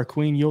the armbar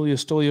queen, Yulia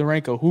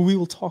Stoliarenko, who we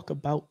will talk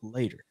about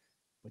later.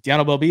 But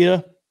Diana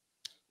Belbita,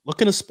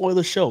 looking to spoil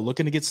the show,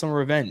 looking to get some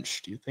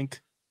revenge. Do you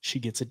think she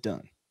gets it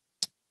done?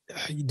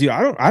 Dude,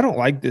 I don't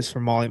like this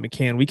from Molly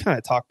McCann. We kind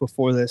of talked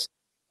before this.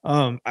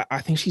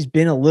 I think she's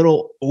been a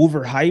little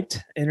overhyped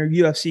in her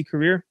UFC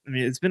career. I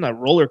mean, it's been a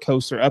roller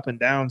coaster, up and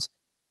downs.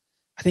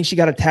 I think she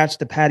got attached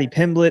to Patty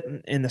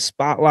Pimblett in the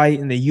spotlight,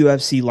 and the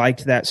UFC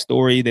liked that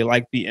story. They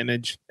liked the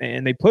image,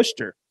 and they pushed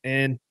her.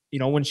 And you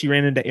know, when she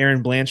ran into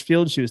Erin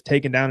Blanchfield, she was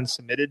taken down and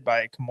submitted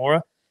by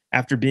Kimura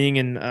after being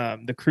in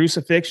the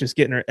crucifix, just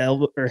getting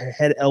her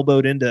head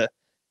elbowed into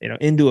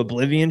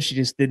oblivion. She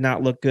just did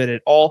not look good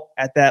at all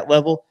at that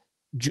level.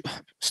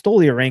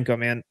 Stoliarenko,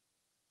 man,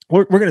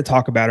 we're going to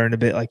talk about her in a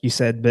bit, like you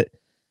said, but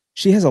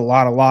she has a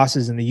lot of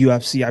losses in the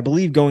UFC. I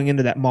believe going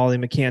into that Molly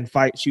McCann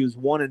fight, she was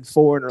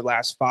 1-4 in her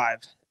last 5,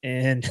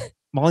 and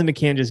Molly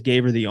McCann just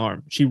gave her the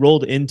arm. She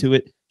rolled into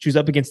it. She was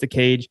up against the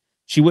cage.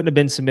 She wouldn't have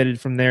been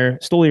submitted from there.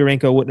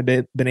 Stoliarenko wouldn't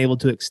have been able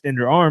to extend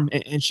her arm,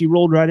 and she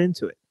rolled right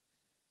into it.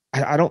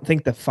 I don't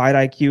think the fight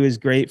IQ is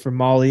great for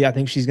Molly. I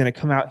think she's going to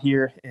come out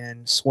here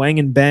and swing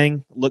and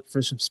bang, look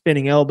for some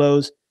spinning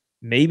elbows,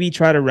 maybe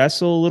try to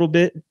wrestle a little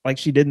bit like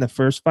she did in the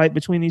first fight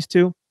between these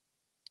two.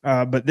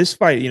 But this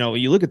fight, you know,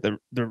 you look at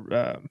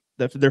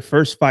their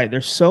first fight,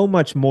 there's so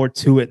much more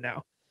to it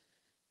now.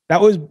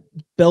 That was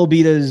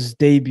Belbita's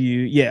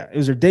debut. Yeah, it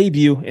was her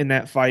debut in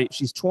that fight.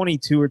 She's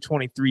 22 or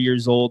 23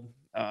 years old.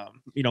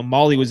 You know,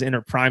 Molly was in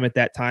her prime at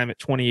that time at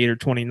 28 or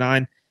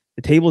 29.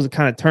 The tables have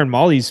kind of turned.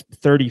 Molly's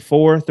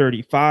 34,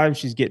 35.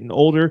 She's getting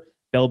older.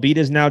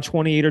 Belbita's now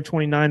 28 or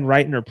 29,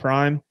 right in her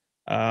prime.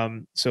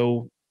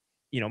 So,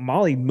 you know,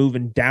 Molly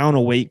moving down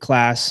a weight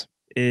class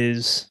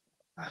is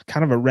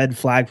kind of a red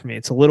flag for me.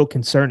 It's a little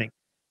concerning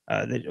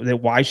that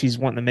why she's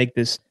wanting to make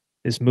this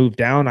move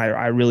down.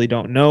 I really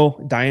don't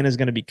know. Diana's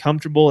going to be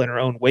comfortable in her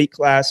own weight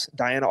class.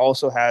 Diana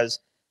also has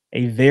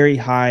a very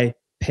high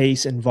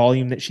pace and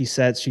volume that she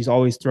sets. She's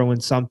always throwing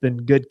something,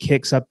 good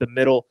kicks up the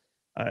middle.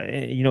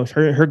 You know,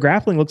 her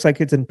grappling looks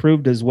like it's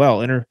improved as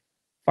well. In her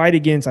fight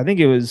against, I think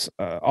it was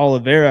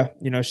Oliveira,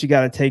 you know, she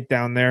got a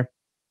takedown there.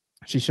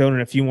 She's shown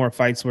in a few more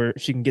fights where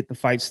she can get the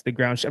fights to the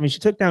ground. I mean, she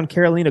took down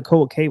Karolina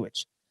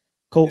Kowalkiewicz,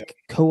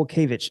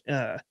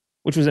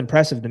 which was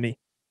impressive to me.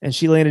 And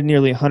she landed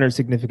nearly 100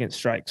 significant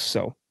strikes.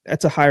 So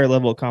that's a higher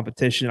level of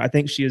competition. I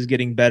think she is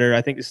getting better.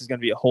 I think this is going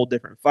to be a whole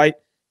different fight.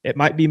 It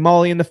might be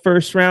Molly in the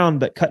first round,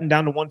 but cutting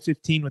down to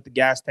 115 with the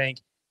gas tank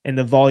and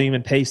the volume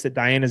and pace that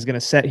Diana is going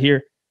to set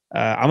here,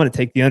 I'm going to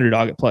take the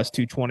underdog at plus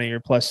 220 or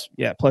plus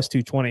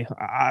 220.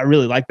 I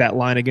really like that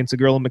line against a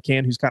girl in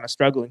McCann who's kind of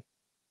struggling.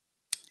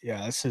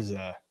 Yeah, this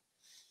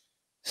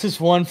is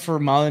one for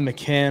Molly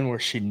McCann where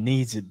she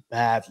needs it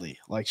badly.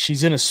 Like,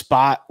 she's in a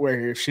spot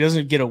where if she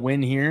doesn't get a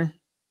win here,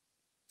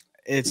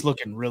 it's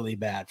looking really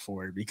bad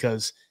for her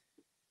because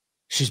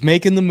she's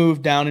making the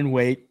move down in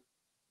weight.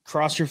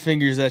 Cross your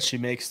fingers that she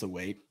makes the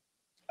weight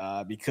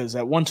because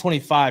at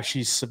 125,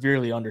 she's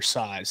severely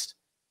undersized.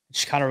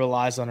 She kind of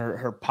relies on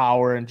her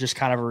power and just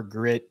kind of her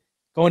grit.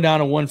 Going down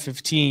to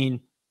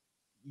 115,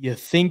 you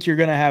think you're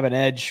going to have an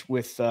edge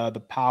with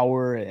the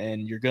power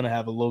and you're going to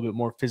have a little bit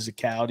more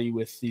physicality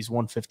with these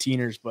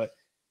 115ers, but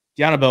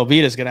Diana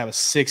Belbita is going to have a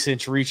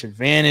 6-inch reach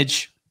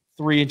advantage,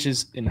 3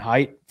 inches in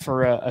height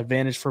for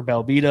advantage for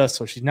Belbita,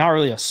 so she's not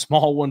really a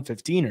small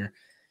 115er.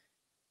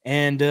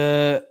 And,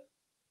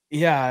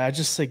 yeah, I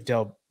just think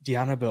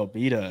Diana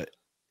Belbita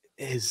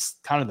is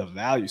kind of the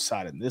value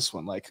side in this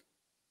one. Like,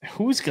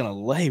 who's going to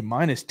lay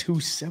minus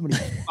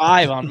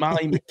 275 on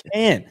Molly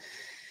McCann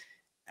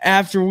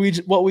after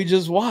what we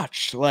just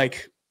watched?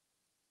 Like,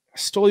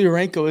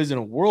 Stoliarenko isn't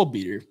a world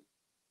beater.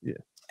 Yeah.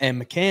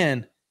 And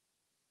McCann,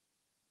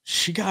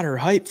 she got her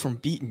hype from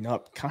beating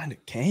up kind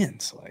of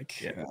cans.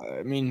 Like,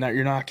 I mean,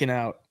 you're knocking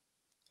out,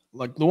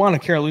 like,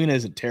 Luana Carolina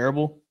isn't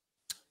terrible,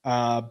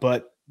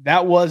 but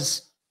that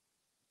was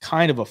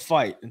kind of a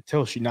fight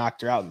until she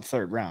knocked her out in the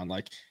third round.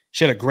 Like,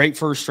 she had a great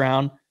first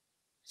round.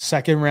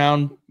 Second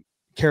round,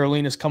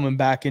 Carolina's coming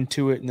back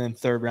into it, and then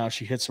third round,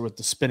 she hits her with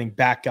the spinning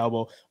back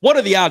elbow. What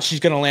are the odds she's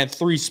going to land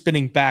 3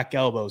 spinning back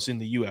elbows in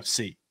the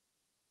UFC?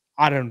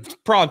 I don't know,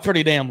 probably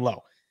pretty damn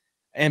low.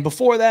 And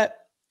before that,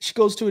 she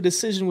goes to a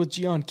decision with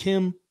Jeon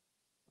Kim.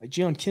 Like,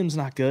 Jeon Kim's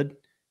not good.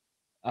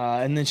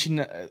 And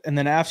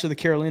then after the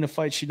Carolina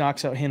fight, she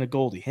knocks out Hannah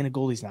Goldie. Hannah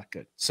Goldie's not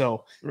good.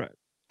 So right.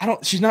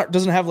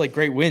 Doesn't have like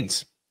great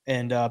wins.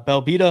 And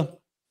Belbita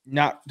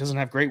doesn't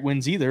have great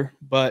wins either,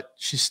 but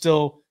she's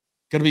still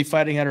going to be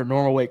fighting at her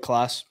normal weight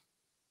class.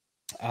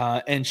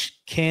 And she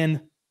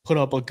can put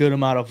up a good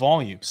amount of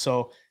volume.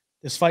 So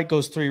this fight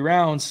goes 3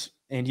 rounds,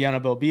 and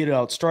Yana Belbita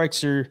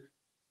outstrikes her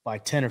by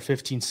 10 or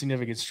 15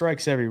 significant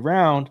strikes every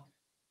round.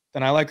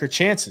 Then I like her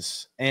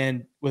chances.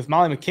 And with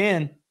Molly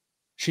McCann,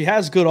 she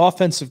has good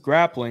offensive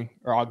grappling,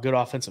 or good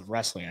offensive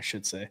wrestling, I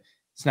should say.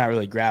 It's not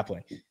really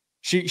grappling.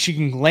 She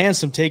can land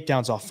some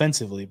takedowns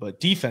offensively, but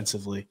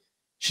defensively,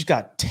 she's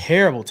got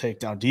terrible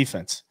takedown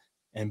defense.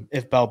 And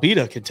if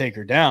Belbita can take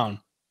her down,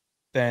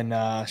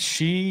 then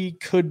she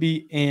could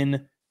be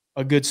in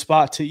a good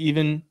spot to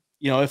even,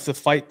 if the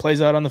fight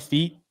plays out on the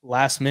feet,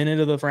 last minute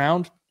of the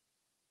round,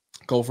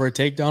 go for a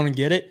takedown and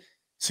get it,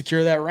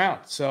 secure that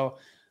round. So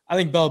I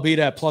think Belbita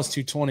at plus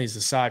 220 is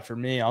the side for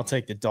me. I'll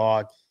take the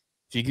dog.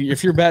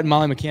 If you're betting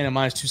Molly McCann at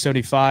minus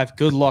 275,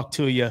 good luck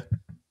to you.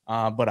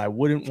 But I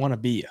wouldn't want to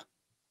be you.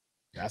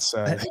 That's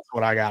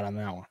what I got on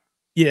that one.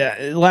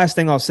 Yeah. Last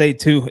thing I'll say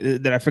too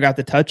that I forgot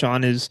to touch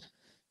on is,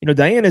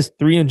 Diana's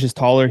 3 inches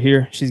taller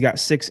here. She's got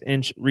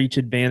 6-inch reach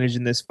advantage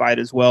in this fight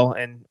as well,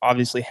 and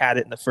obviously had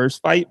it in the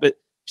first fight, but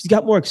she's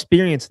got more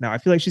experience now. I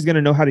feel like she's going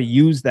to know how to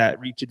use that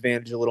reach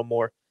advantage a little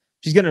more.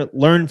 She's going to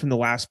learn from the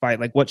last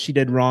fight, like what she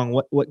did wrong,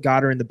 what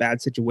got her in the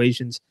bad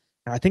situations.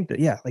 And I think that,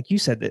 like you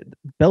said, that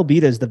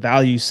Belbita is the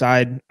value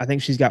side. I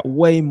think she's got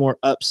way more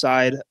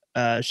upside.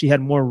 She had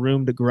more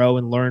room to grow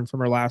and learn from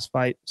her last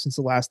fight since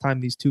the last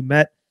time these two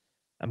met.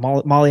 And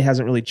Molly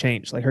hasn't really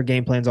changed. Like, her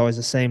game plan's always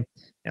the same.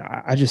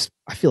 I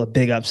feel a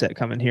big upset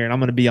coming here, and I'm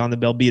going to be on the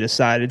Belbita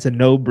side. It's a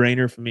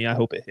no-brainer for me. I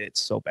hope it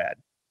hits so bad.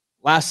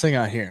 Last thing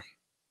I hear.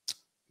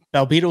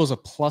 Belbita was a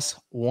plus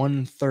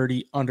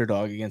 130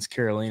 underdog against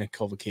Carolina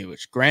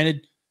Kovacevic.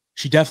 Granted,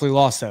 she definitely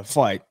lost that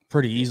fight,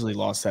 pretty easily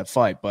lost that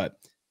fight, but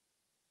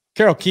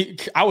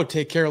I would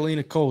take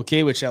Carolina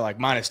Kovacevic at like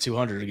minus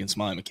 200 against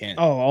Molly McCann.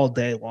 Oh, all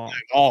day long.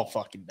 Like, all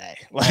fucking day.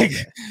 Like,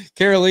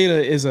 Carolina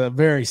is a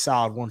very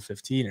solid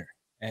 115er,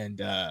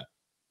 and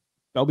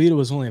Belbita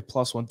was only a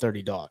plus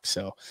 130 dog.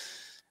 So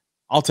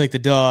I'll take the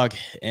dog,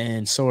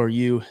 and so are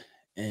you,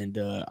 and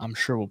I'm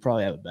sure we'll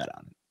probably have a bet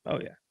on it. Oh,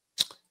 yeah.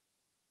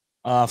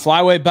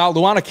 Flyweight bout,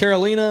 Luana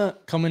Carolina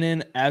coming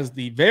in as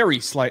the very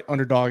slight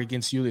underdog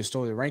against Yulia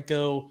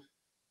Stoliarenko.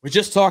 We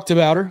just talked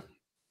about her,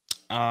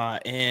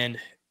 and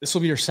this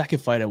will be her second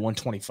fight at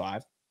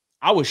 125.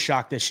 I was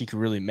shocked that she could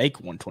really make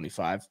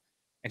 125,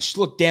 and she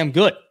looked damn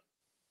good.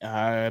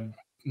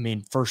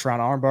 First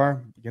round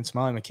armbar against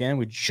Molly McCann.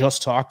 We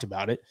just talked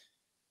about it.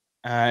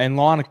 And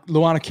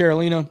Luana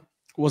Carolina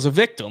was a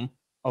victim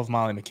of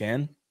Molly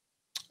McCann,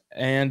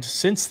 and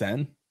since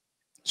then,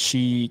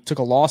 she took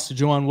a loss to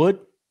Joanne Wood,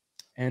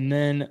 and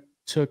then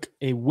took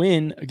a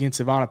win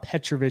against Ivana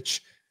Petrovic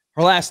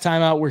her last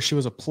time out, where she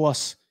was a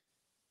plus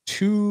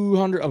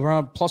 200,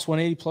 around plus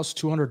 180, plus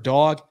 200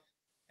 dog.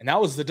 And that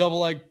was the double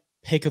leg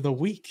pick of the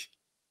week.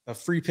 The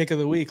free pick of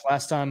the week.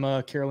 Last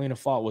time Carolina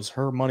fought was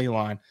her money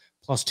line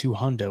plus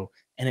 200,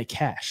 and it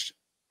cashed.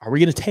 Are we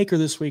going to take her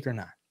this week or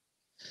not?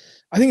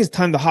 I think it's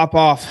time to hop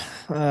off,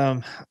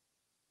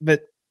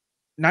 but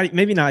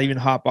maybe not even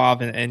hop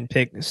off and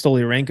pick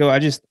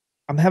Stoliarenko.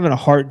 I'm having a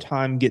hard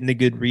time getting a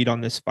good read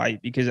on this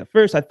fight, because at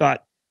first I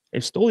thought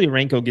if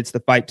Stoliarenko gets the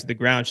fight to the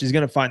ground, she's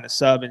going to find the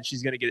sub and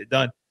she's going to get it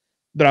done.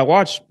 But I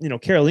watched,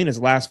 Carolina's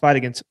last fight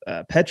against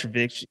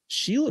Petrovic.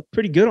 She looked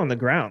pretty good on the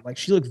ground. Like,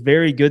 she looked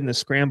very good in the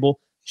scramble.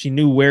 She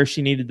knew where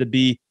she needed to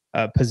be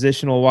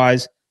positional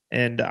wise.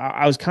 And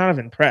I was kind of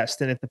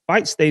impressed. And if the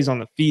fight stays on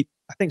the feet,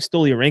 I think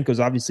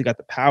Stoliarenko's obviously got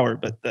the power,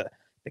 but the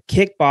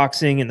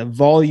kickboxing and the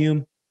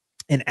volume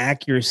and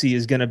accuracy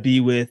is going to be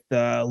with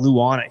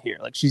Luana here.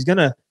 Like, she's going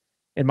to,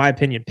 in my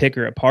opinion, pick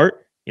her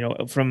apart,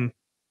 from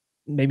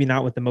maybe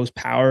not with the most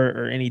power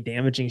or any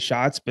damaging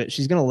shots, but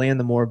she's going to land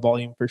the more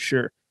volume for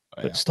sure.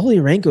 Oh, yeah. But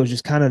Stoliarenko is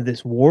just kind of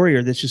this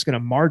warrior that's just going to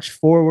march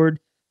forward.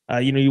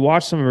 You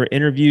watch some of her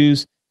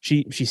interviews.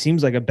 She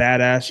seems like a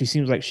badass. She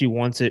seems like she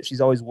wants it.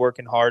 She's always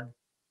working hard.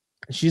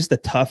 She's just a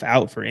tough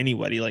out for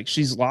anybody. Like,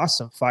 she's lost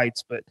some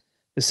fights, but at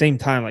the same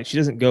time, like, she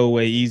doesn't go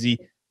away easy.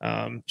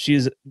 She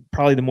is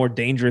probably the more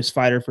dangerous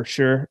fighter for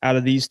sure out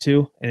of these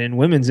two. And in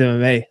women's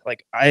MMA,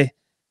 like, I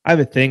have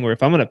a thing where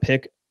if I'm going to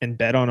pick and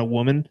bet on a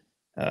woman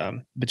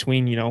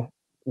between,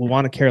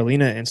 Luana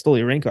Carolina and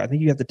Stoliarenko, I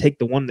think you have to take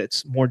the one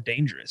that's more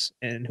dangerous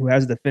and who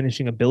has the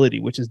finishing ability,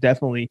 which is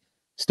definitely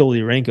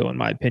Stoliarenko, in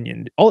my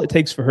opinion. All it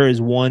takes for her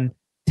is one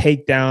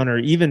takedown, or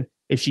even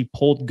if she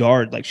pulled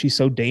guard, like she's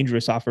so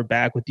dangerous off her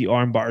back with the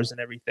arm bars and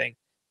everything.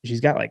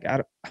 She's got like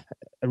a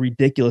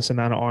ridiculous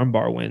amount of arm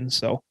bar wins.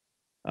 So,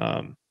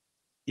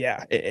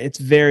 yeah, it's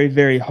very,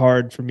 very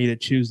hard for me to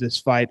choose this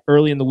fight.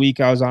 Early in the week,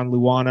 I was on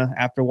Luana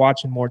after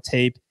watching more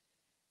tape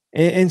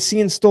and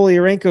seeing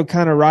Stoliarenko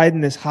kind of riding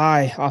this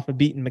high off of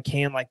beating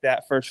McCann like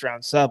that first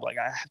round sub. Like,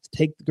 I have to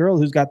take the girl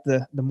who's got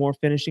the more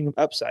finishing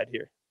upside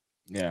here.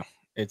 Yeah,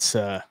 it's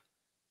to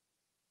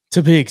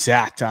be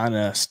exact on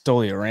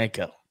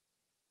Stoliarenko,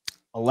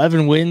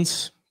 11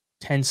 wins,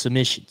 10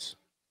 submissions,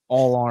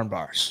 all arm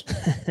bars.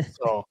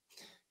 So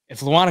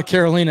if Luana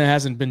Carolina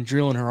hasn't been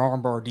drilling her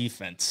arm bar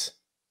defense,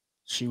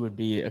 she would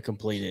be a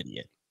complete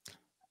idiot.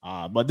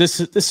 But this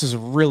is a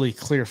really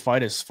clear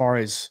fight as far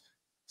as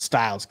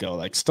styles go.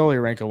 Like,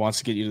 Stoliarenko wants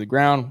to get you to the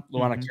ground.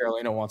 Luana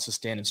Carolina wants to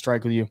stand and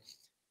strike with you.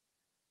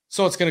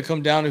 So it's going to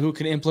come down to who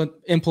can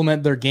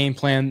implement their game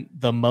plan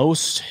the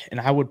most. And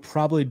I would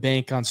probably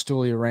bank on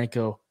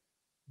Stoliarenko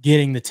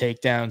getting the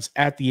takedowns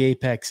at the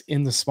apex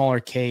in the smaller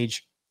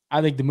cage.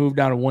 I think the move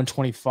down to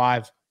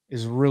 125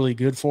 is really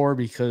good for her,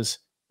 because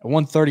at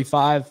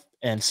 135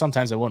 and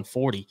sometimes at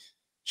 140,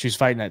 she was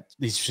fighting at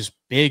these just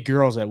big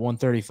girls at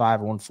 135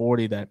 and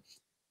 140 that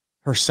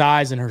her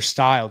size and her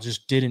style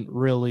just didn't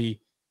really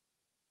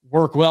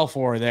work well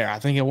for her there. I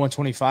think at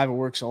 125 it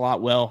works a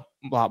lot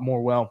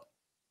more well.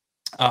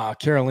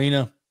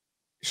 Carolina,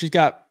 she's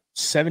got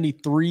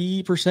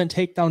 73%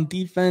 takedown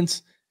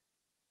defense.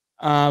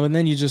 And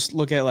then you just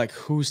look at like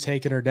who's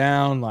taking her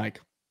down. Like,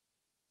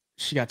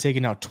 she got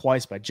taken out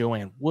twice by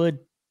Joanne Wood.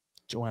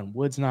 Joanne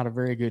Wood's not a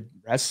very good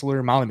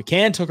wrestler. Molly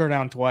McCann took her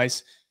down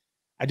twice.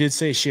 I did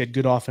say she had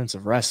good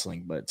offensive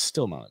wrestling, but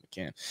still Molly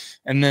McCann.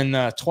 And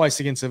then twice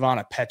against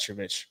Ivana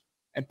Petrovic.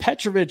 And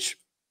Petrovic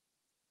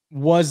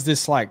was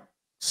this like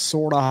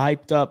sort of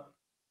hyped up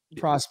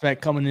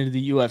prospect coming into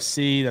the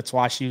UFC. That's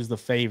why she was the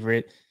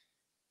favorite.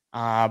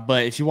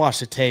 But if you watch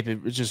the tape,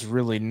 it was just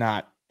really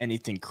not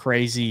anything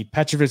crazy.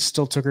 Petrovic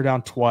still took her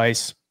down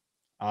twice.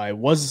 It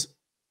was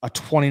a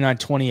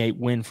 29-28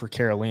 win for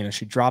Carolina.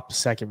 She dropped the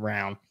second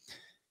round.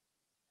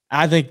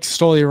 I think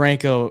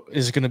Stoliarenko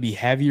is going to be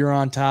heavier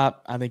on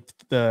top. I think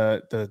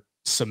the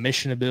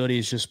submission ability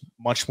is just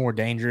much more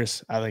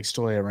dangerous. I think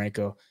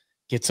Stoliarenko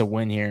gets a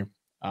win here.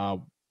 I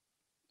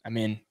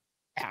mean,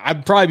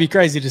 I'd probably be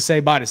crazy to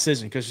say by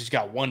decision because she's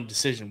got one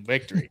decision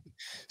victory.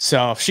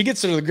 So if she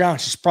gets her to the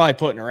ground, she's probably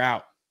putting her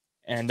out.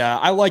 And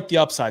I like the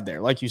upside there.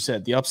 Like you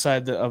said, the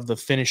upside of the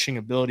finishing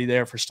ability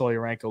there for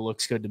Stoliarenko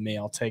looks good to me.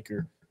 I'll take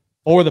her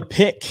for the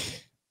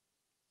pick.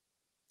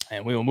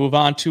 And we will move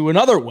on to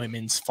another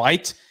women's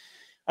fight.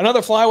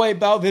 Another flyweight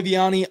bout,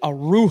 Viviane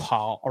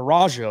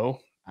Araujo.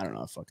 I don't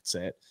know if I could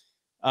say it.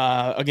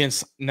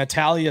 Against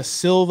Natalia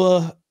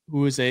Silva,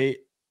 who is a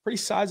pretty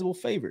sizable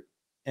favorite.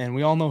 And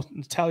we all know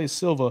Natalia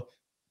Silva,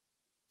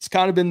 it's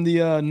kind of been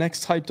the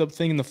next hyped up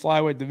thing in the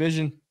flyweight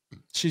division.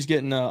 She's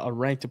getting a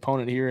ranked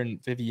opponent here in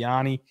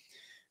Viviane.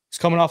 She's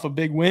coming off a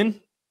big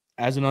win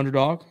as an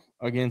underdog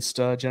against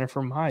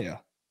Jennifer Maia.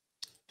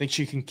 Think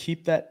she can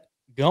keep that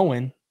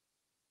going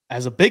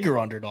as a bigger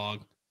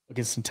underdog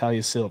against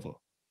Natalia Silva?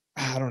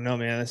 I don't know,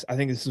 man. I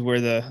think this is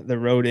where the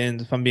road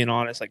ends, if I'm being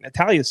honest. Like,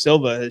 Natalia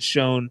Silva has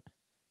shown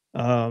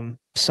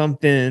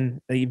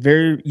something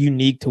very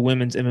unique to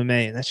women's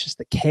MMA, and that's just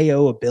the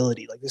KO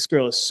ability. Like, this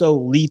girl is so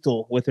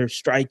lethal with her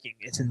striking.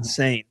 It's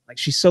insane. Like,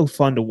 she's so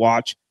fun to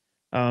watch.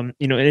 And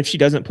if she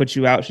doesn't put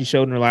you out, she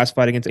showed in her last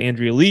fight against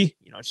Andrea Lee,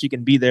 she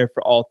can be there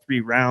for all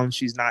 3 rounds.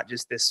 She's not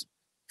just this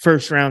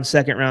first round,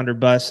 second rounder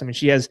bust. I mean,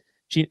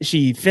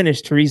 she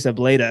finished Teresa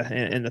Bleda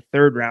in the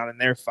 3rd round in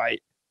their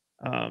fight.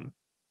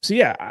 So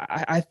yeah,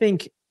 I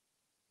think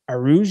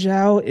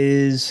Araujo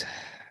is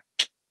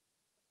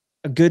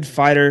a good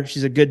fighter.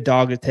 She's a good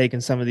dog to take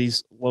in some of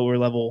these lower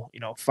level,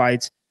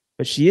 fights.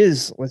 But she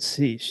is, let's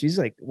see, she's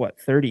like what,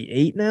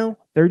 38 now,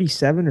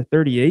 37 or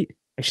 38.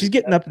 Like, she's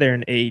getting up there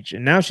in age,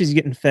 and now she's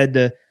getting fed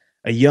to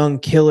a young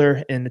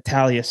killer in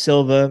Natalia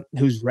Silva,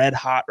 who's red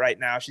hot right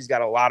now. She's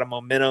got a lot of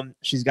momentum.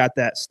 She's got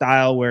that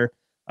style where,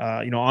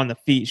 on the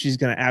feet, she's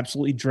going to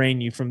absolutely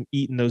drain you from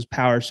eating those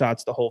power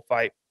shots the whole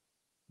fight.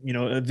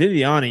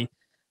 Viviane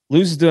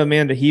loses to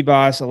Amanda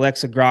Ribas,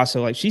 Alexa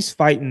Grasso. Like, she's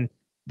fighting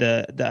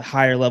the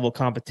higher level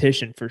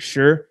competition for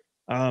sure.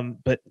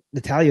 But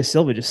Natalia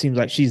Silva just seems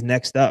like she's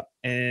next up.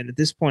 And at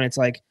this point, it's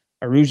like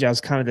Araujo is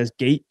kind of this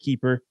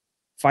gatekeeper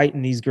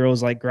fighting these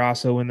girls like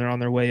Grasso when they're on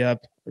their way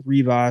up.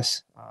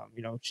 Ribas,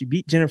 she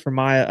beat Jennifer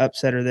Maia,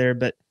 upset her there,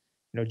 but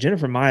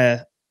Jennifer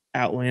Maia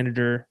outlanded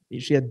her.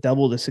 She had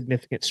double the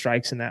significant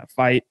strikes in that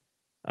fight.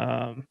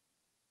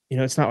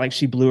 It's not like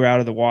she blew her out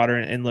of the water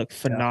and looked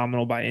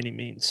phenomenal by any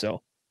means.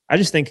 So I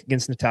just think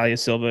against Natalia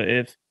Silva,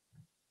 if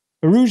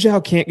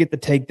Araujo can't get the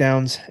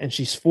takedowns and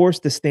she's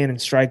forced to stand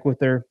and strike with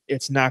her,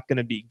 it's not going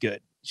to be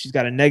good. She's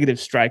got a negative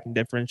striking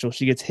differential.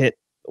 She gets hit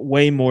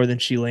way more than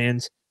she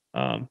lands.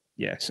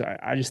 So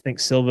I just think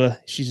Silva,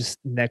 she's just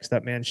next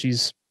up, man.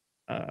 She's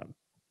a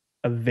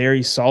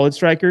very solid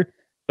striker,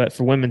 But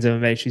for women's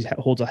MMA, she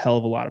holds a hell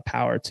of a lot of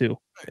power too.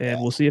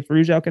 And we'll see if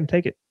Araujo can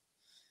take it.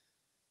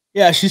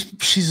 Yeah, she's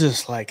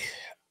just like,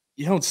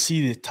 you don't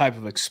see the type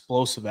of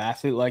explosive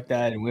athlete like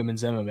that in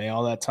women's MMA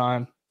all the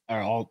time.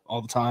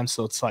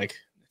 So it's like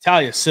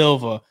Natalia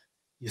Silva,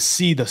 you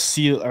see the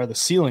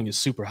ceiling is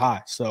super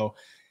high. So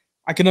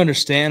I can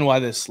understand why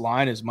this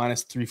line is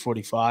minus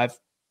 345.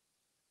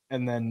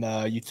 And then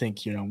you think,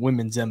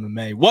 women's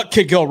MMA, what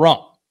could go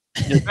wrong?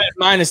 You're at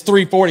minus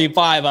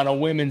 345 on a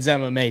women's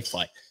MMA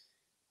fight.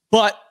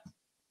 But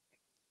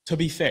to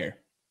be fair,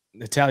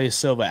 Natalia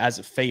Silva as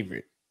a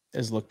favorite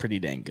has looked pretty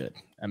dang good.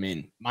 I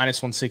mean, minus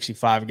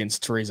 165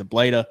 against Teresa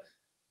Bleda,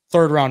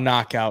 third round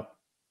knockout,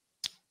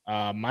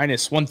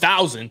 minus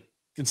 1,000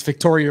 against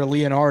Victoria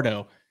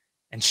Leonardo,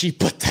 and she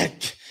put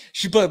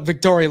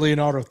Victoria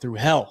Leonardo through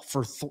hell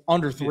for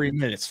under 3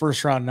 minutes.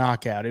 First round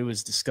knockout. It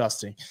was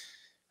disgusting.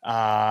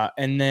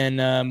 And then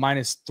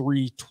minus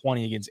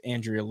 320 against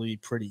Andrea Lee,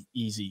 pretty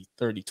easy,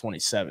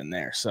 30-27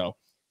 there. So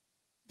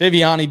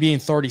Viviani being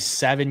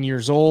 37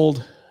 years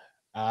old,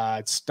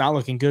 it's not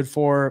looking good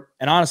for her.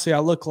 And honestly, I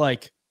look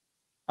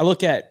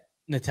at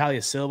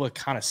Natalia Silva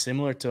kind of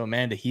similar to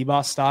Amanda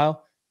Ribas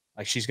style.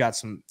 Like she's got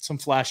some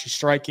flashy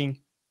striking,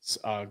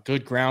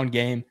 good ground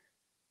game.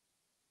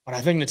 But I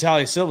think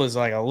Natalia Silva is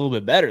like a little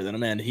bit better than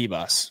Amanda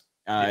Ribas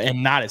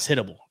and not as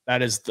hittable.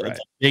 That is the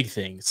big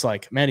thing. It's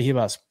like Amanda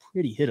Ribas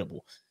pretty hittable.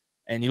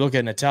 And you look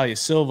at Natalia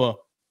Silva,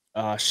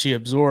 she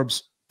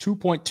absorbs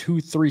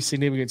 2.23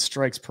 significant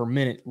strikes per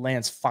minute,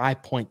 lands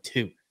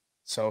 5.2.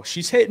 So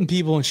she's hitting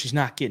people and she's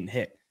not getting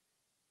hit.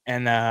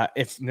 And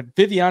if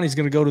Viviani's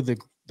going to go to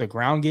the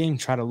ground game,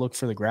 try to look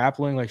for the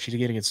grappling like she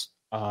did against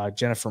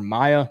Jennifer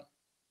Maia,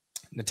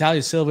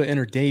 Natalia Silva in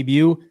her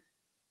debut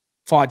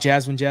fought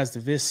Jasmine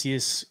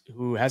Jasdavicius,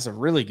 who has a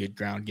really good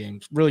ground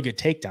game, really good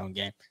takedown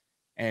game.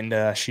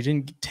 And she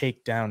didn't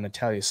take down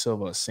Natalia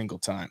Silva a single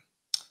time.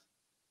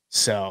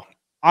 So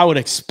I would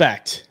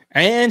expect,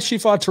 and she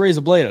fought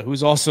Teresa Bleda,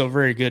 who's also a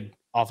very good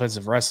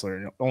offensive wrestler,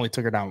 and only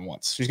took her down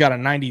once. She's got a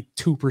 92%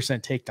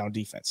 takedown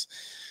defense.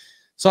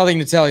 So I think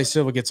Natalia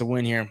Silva gets a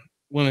win here.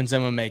 Women's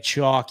MMA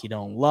chalk, you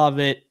don't love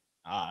it.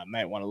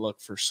 Might want to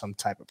look for some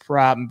type of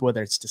prop,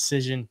 whether it's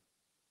decision,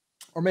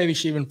 or maybe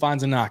she even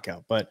finds a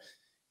knockout. But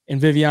in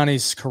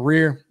Viviani's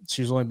career,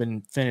 she's only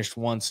been finished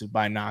once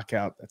by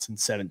knockout. That's in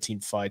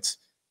 17 fights.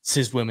 This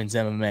is women's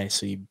MMA,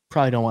 so you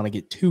probably don't want to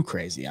get too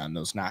crazy on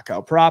those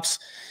knockout props.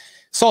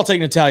 So I'll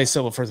take Natalia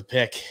Silva for the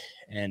pick,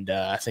 and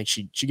I think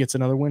she gets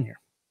another win here.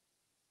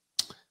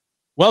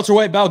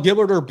 Welterweight bout,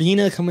 Gilbert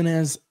Urbina coming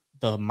as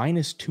the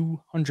minus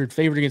 200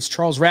 favorite against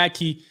Charles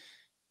Radtke,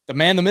 the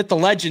man, the myth, the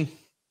legend,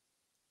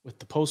 with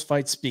the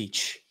post-fight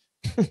speech.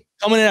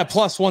 Coming in at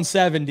plus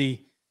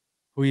 170.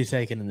 Who are you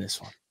taking in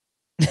this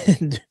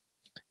one?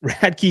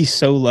 Radtke's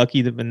so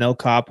lucky that Manel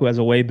Kopp, who has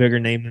a way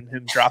bigger name than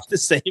him, dropped the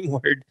same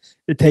word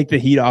to take the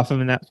heat off him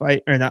in that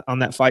fight, or not on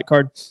that fight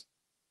card.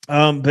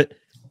 But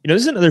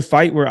this is another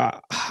fight where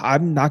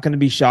I'm not going to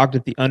be shocked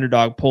if the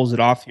underdog pulls it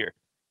off here.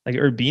 Like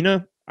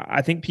Urbina,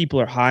 I think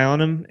people are high on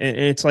him, and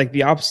it's like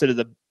the opposite of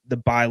the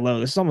buy low.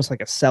 This is almost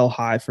like a sell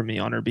high for me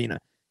on Urbina.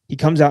 He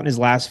comes out in his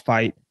last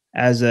fight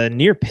as a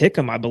near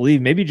pick'em, I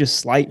believe, maybe just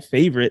slight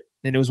favorite,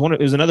 and it was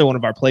another one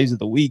of our plays of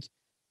the week.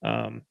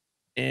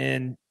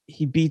 And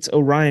he beats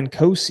Orion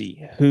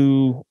Kosi,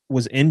 who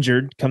was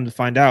injured. Come to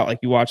find out, like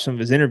you watch some of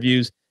his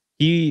interviews,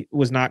 he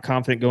was not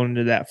confident going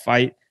into that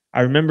fight.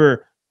 I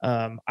remember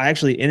I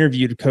actually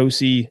interviewed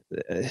Kosi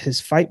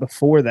his fight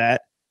before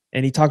that,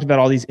 and he talked about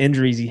all these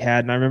injuries he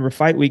had. And I remember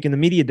fight week in the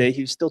media day,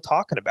 he was still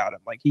talking about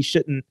him. Like he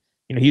shouldn't,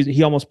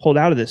 he almost pulled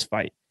out of this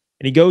fight.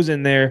 And he goes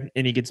in there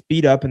and he gets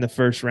beat up in the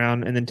first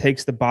round and then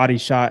takes the body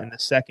shot in the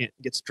second,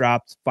 gets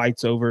dropped,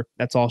 fight's over.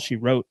 That's all she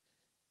wrote.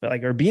 But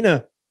like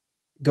Urbina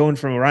going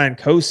from Orion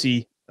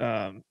Kosi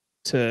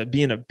to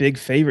being a big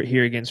favorite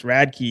here against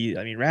Radtke.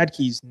 I mean,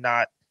 Radtke's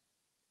not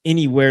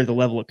anywhere the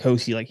level of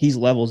Kosi. Like he's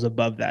levels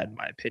above that, in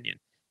my opinion.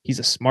 He's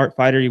a smart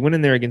fighter. He went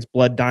in there against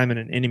Blood Diamond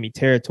in enemy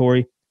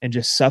territory and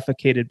just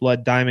suffocated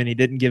Blood Diamond. He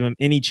didn't give him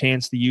any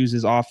chance to use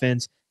his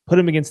offense, put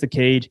him against the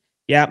cage.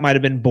 Yeah, it might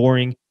have been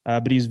boring,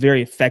 but he was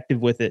very effective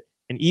with it.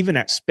 And even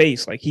at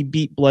space, like he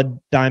beat Blood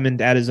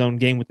Diamond at his own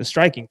game with the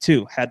striking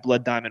too. Had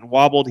Blood Diamond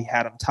wobbled, he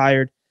had him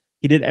tired.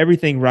 He did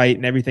everything right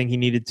and everything he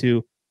needed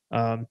to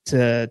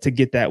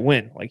get that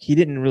win. Like he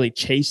didn't really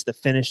chase the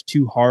finish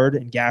too hard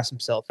and gas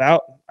himself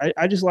out.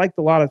 I just liked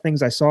a lot of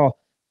things I saw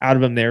out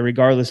of him there,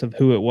 regardless of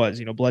who it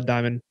was. Blood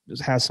Diamond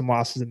has some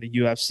losses in the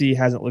UFC,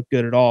 hasn't looked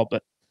good at all.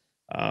 But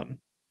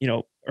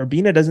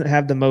Urbina doesn't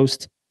have the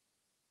most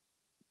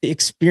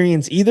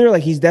experience either.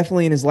 Like he's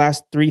definitely in his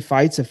last 3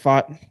 fights have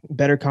fought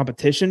better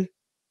competition.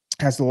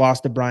 Has the loss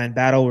to Brian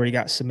Battle where he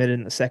got submitted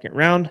in the second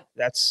round.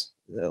 That's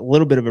a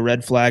little bit of a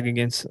red flag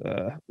against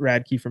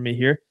Radtke for me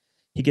here.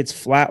 He gets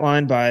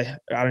flatlined by,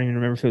 I don't even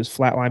remember if it was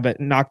flatlined, but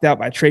knocked out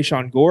by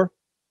Trayshawn Gore.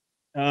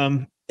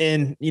 And,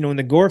 in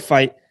the Gore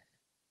fight,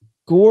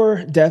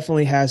 Gore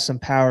definitely has some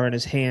power in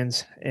his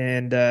hands.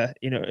 And,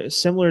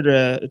 similar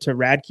to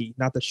Radtke,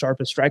 not the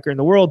sharpest striker in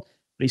the world,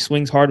 but he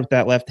swings hard with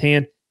that left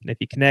hand. And if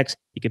he connects,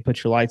 he can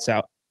put your lights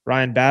out.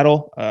 Ryan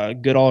Battle,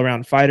 good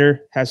all-around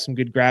fighter, has some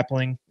good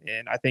grappling,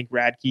 and I think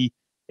Radtke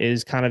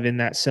is kind of in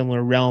that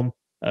similar realm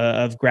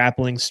of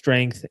grappling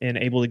strength and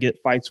able to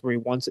get fights where he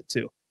wants it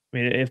to. I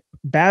mean, if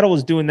Battle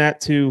is doing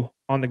that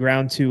on the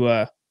ground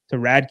to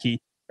Radtke,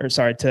 or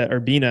sorry, to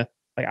Urbina,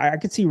 like I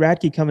could see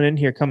Radtke coming in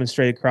here, coming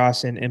straight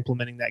across and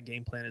implementing that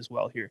game plan as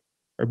well here.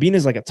 Urbina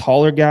is like a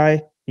taller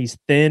guy. He's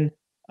thin,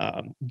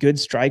 good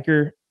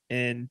striker.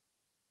 And,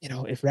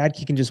 if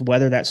Radtke can just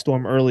weather that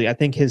storm early, I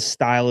think his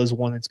style is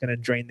one that's going to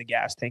drain the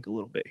gas tank a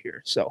little bit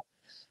here. So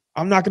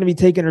I'm not going to be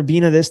taking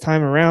Urbina this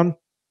time around.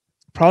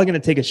 Probably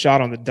going to take a shot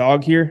on the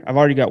dog here. I've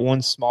already got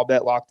one small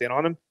bet locked in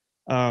on him.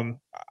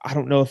 I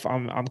don't know if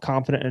I'm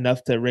confident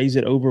enough to raise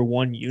it over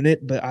 1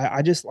 unit, but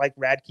I just like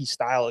Radtke's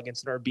style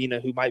against an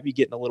Urbina who might be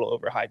getting a little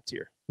overhyped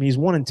here. I mean, he's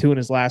 1-2 in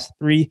his last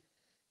 3,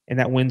 and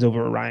that wins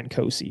over Ryan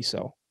Kosey.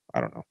 So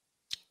I don't know.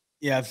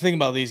 Yeah, the thing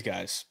about these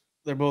guys,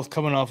 they're both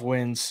coming off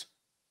wins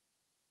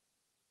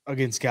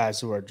against guys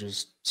who are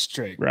just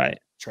straight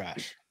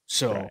trash.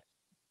 So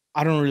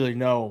I don't really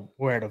know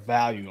where to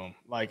value them.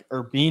 Like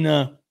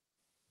Urbina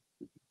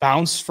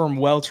bounced from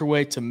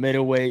welterweight to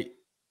middleweight.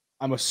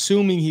 I'm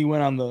assuming he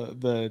went on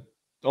the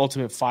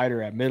Ultimate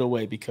Fighter at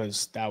middleweight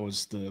because that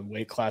was the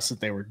weight class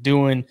that they were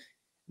doing,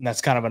 and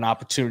that's kind of an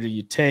opportunity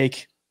you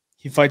take.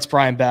 He fights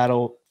Brian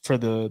Battle for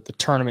the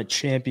tournament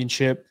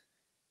championship,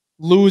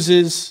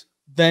 loses,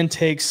 then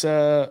takes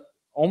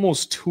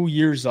almost 2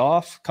 years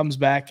off, comes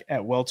back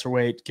at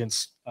welterweight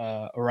against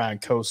Ryan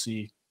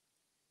Kosey.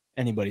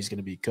 Anybody's going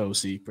to beat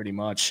Kosey pretty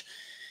much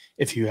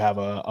if you have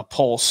a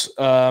pulse.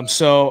 Or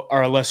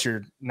unless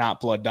you're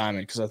not Blood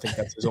Diamond, because I think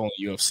that's his only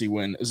UFC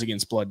win is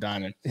against Blood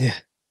Diamond. Yeah.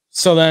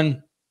 So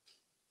then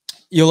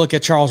you look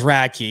at Charles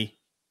Radtke,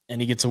 and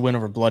he gets a win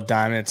over Blood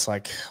Diamond. It's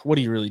like, what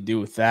do you really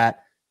do with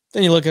that?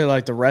 Then you look at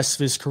like the rest of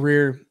his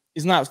career.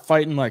 He's not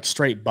fighting like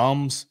straight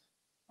bums.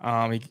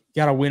 He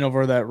got a win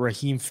over that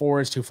Raheem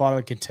Forrest who fought in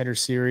the Contender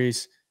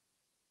Series.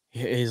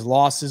 His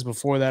losses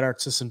before that are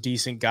to some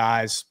decent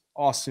guys.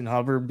 Austin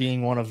Hubbard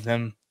being one of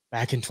them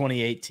back in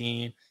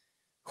 2018,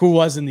 who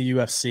was in the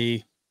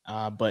UFC,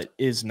 but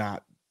is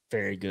not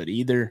very good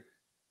either.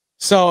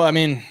 So, I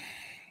mean,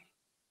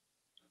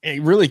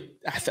 it really,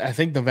 I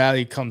think the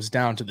value comes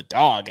down to the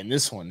dog in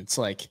this one. It's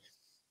like,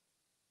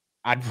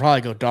 I'd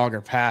probably go dog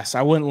or pass.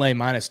 I wouldn't lay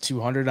minus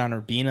 200 on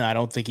Urbina. I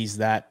don't think he's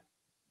that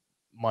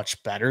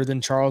much better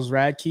than Charles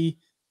Radtke.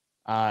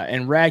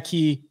 And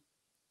Radtke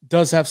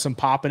does have some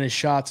pop in his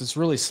shots. It's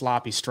really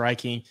sloppy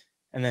striking,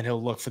 and then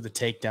he'll look for the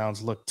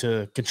takedowns, look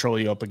to control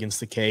you up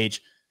against the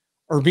cage.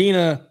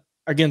 Urbina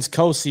against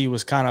Kosey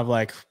was kind of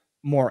like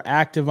more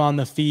active on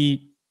the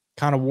feet,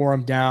 kind of wore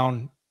him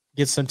down,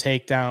 get some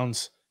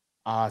takedowns,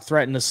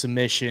 threatened a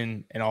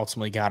submission, and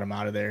ultimately got him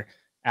out of there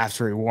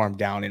after he wore him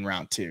down in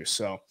round 2.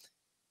 So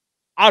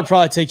I'd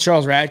probably take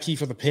Charles Radtke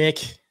for the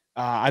pick.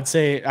 I'd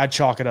say I'd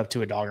chalk it up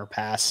to a dog or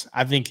pass.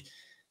 I think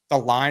the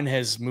line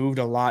has moved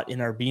a lot in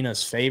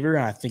Urbina's favor,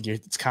 and I think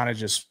it's kind of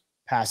just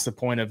past the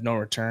point of no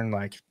return.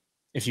 Like,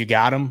 if you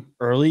got him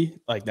early,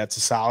 like that's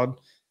a solid.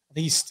 I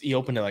think he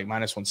opened at like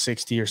minus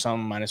 160 or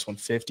something, minus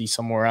 150,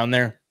 somewhere around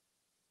there,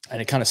 and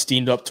it kind of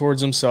steamed up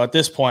towards him. So at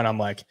this point, I'm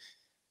like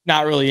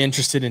not really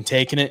interested in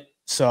taking it.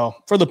 So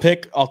for the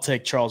pick, I'll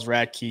take Charles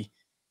Radtke.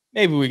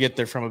 Maybe we get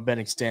there from a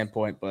betting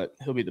standpoint, but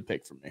he'll be the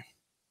pick for me.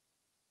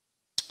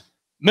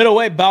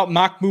 Middleweight bout,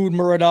 Mahmoud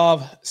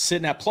Muradov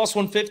sitting at plus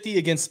 150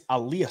 against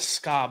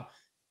Aliaskhab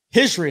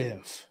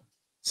Khizriev,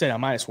 sitting at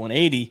minus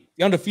 180.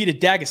 The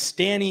undefeated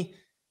Dagestani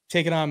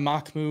taking on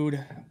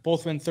Mahmoud,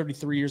 both men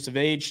 33 years of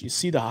age. You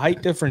see the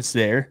height difference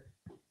there,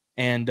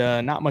 and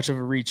not much of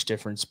a reach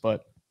difference,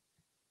 but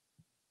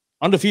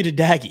undefeated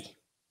Daggy.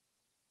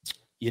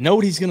 You know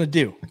what he's going to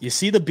do. You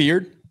see the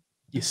beard.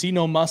 You see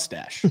no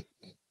mustache.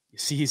 You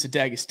see he's a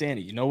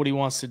Dagestani. You know what he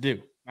wants to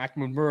do.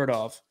 Mahmoud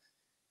Muradov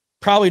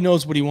probably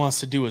knows what he wants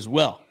to do as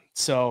well.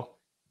 So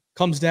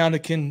comes down to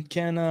can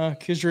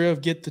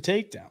Khizriev get the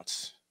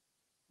takedowns?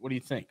 What do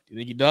you think? Do you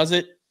think he does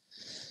it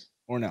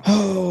or no?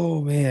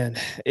 Oh, man.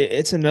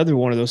 It's another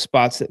one of those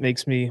spots that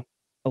makes me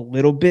a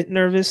little bit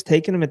nervous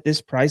taking him at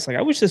this price. Like,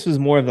 I wish this was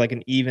more of like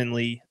an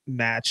evenly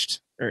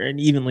matched or an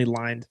evenly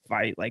lined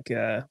fight, like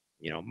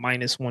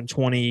minus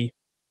 120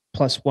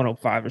 plus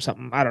 105 or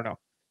something. I don't know.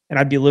 And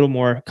I'd be a little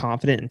more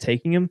confident in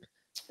taking him.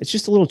 It's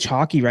just a little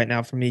chalky right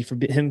now for me, for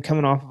him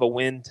coming off of a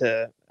win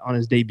on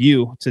his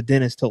debut to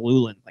Dennis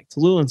Tululin. Like,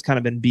 Tululin's kind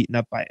of been beaten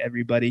up by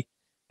everybody.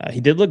 He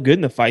did look good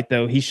in the fight,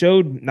 though. He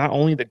showed not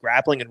only the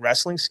grappling and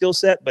wrestling skill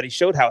set, but he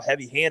showed how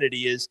heavy-handed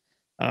he is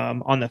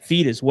on the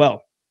feet as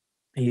well.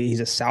 He's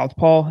a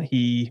southpaw.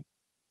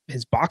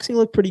 His boxing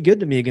looked pretty good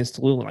to me against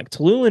Tululin. Like,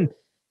 Tululin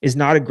is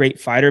not a great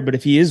fighter, but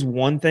if he is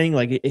one thing,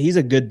 like, he's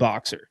a good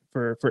boxer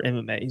for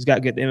MMA. He's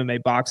got good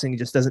MMA boxing. He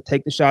just doesn't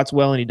take the shots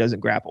well, and he doesn't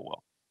grapple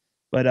well.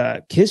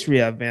 But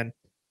Khizriev, man,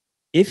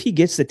 if he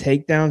gets the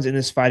takedowns in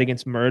this fight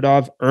against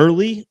Muradov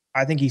early,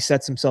 I think he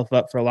sets himself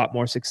up for a lot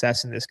more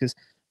success in this, because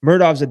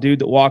Muradov's a dude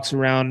that walks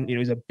around,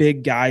 he's a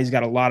big guy. He's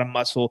got a lot of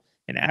muscle.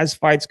 And as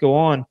fights go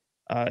on,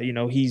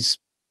 he's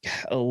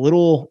a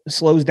little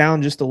slows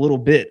down just a little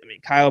bit. I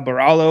mean, Kyle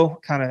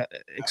Barallo kind of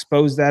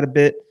exposed that a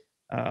bit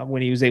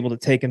when he was able to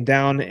take him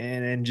down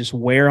and just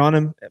wear on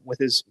him with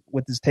his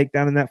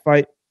takedown in that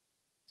fight.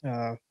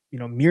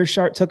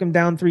 Mearshart took him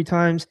down 3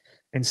 times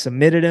and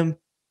submitted him.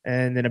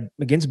 And then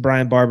against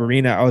Brian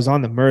Barberina, I was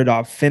on the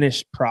Muradov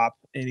finish prop,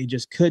 and he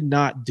just could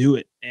not do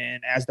it.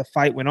 And as the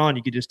fight went on,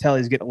 you could just tell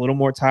he's getting a little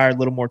more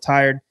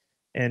tired.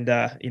 And,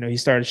 he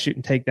started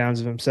shooting takedowns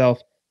of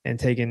himself and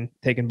taking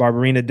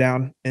Barberina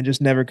down and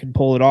just never could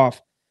pull it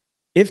off.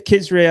 If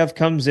Khizriev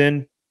comes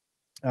in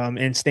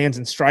and stands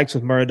and strikes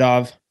with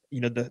Muradov,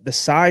 the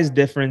size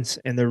difference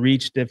and the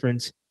reach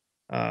difference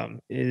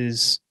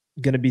is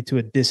going to be to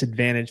a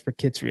disadvantage for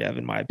Khizriev,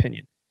 in my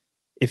opinion.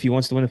 If he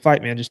wants to win the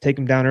fight, man, just take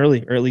him down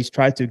early, or at least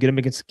try to get him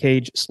against the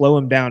cage, slow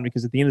him down,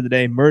 because at the end of the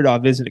day,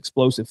 Muradov is an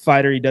explosive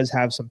fighter. He does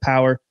have some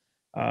power,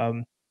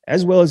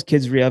 as well as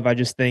Khizriev. I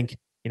just think,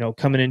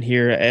 coming in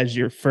here as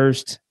your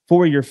first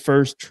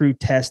true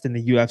test in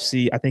the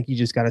UFC, I think you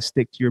just got to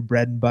stick to your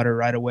bread and butter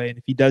right away. And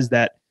if he does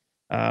that,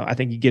 I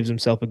think he gives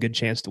himself a good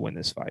chance to win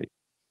this fight.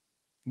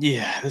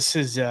 Yeah, this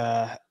is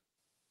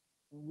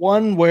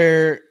one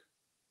where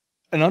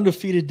an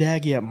undefeated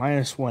Daggy at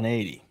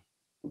 -180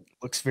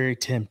 looks very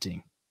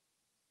tempting.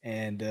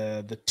 And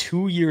the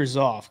 2 years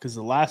off, because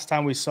the last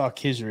time we saw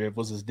Khizriev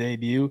was his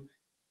debut,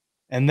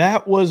 and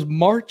that was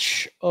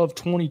March of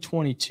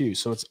 2022.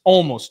 So it's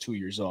almost 2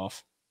 years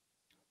off.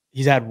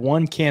 He's had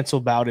one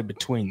canceled bout in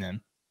between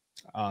then.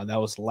 That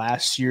was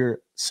last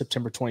year,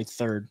 September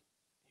 23rd.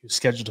 He was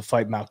scheduled to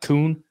fight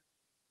McCann,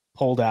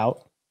 pulled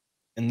out,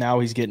 and now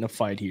he's getting a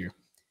fight here.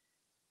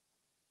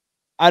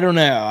 I don't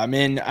know. I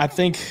mean, I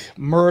think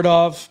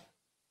Muradov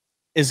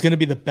is going to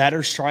be the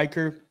better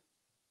striker,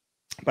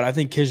 but I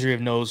think Khizriev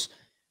knows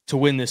to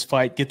win this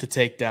fight, get the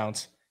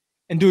takedowns,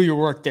 and do your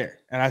work there.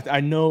 And I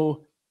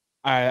know,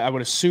 I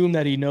would assume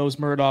that he knows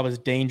Muradov is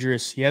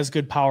dangerous. He has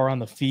good power on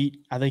the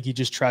feet. I think he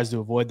just tries to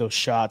avoid those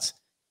shots,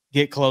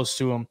 get close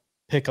to him,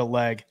 pick a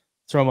leg,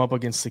 throw him up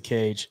against the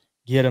cage,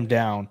 get him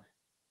down,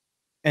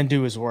 and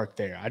do his work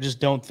there. I just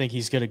don't think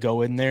he's going to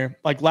go in there.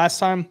 Like last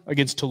time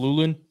against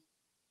Tallulah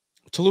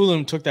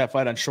took that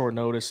fight on short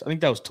notice. I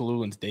think that was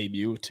Tallulah's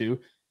debut too.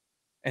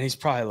 And he's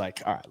probably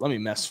like, all right, let me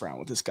mess around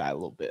with this guy a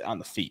little bit on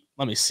the feet.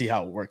 Let me see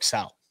how it works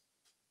out.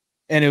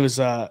 And it was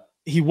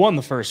he won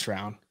the first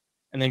round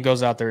and then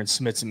goes out there and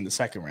submits him in the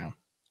second round.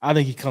 I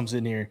think he comes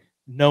in here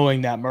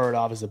knowing that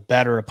Muradov is a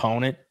better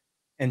opponent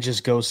and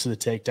just goes to the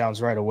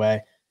takedowns right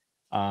away.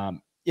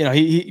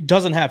 He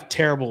doesn't have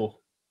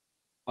terrible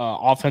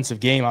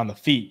offensive game on the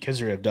feet.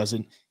 Khizriev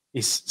doesn't.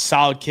 He's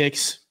solid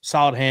kicks,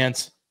 solid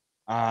hands.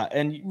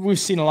 And we've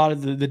seen a lot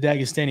of the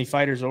Dagestani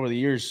fighters over the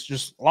years,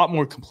 just a lot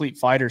more complete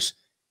fighters.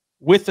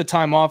 With the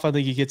time off, I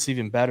think he gets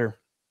even better.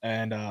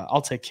 And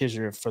I'll take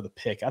Khizriev for the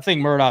pick. I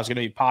think Muradov is going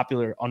to be a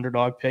popular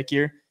underdog pick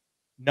here,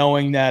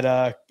 knowing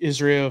that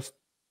Khizriev,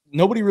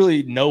 nobody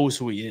really knows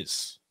who he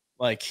is.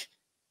 Like,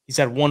 he's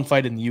had one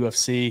fight in the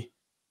UFC.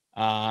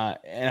 A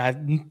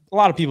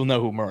lot of people know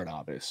who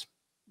Muradov is.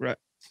 Right.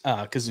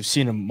 Because we've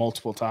seen him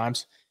multiple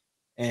times.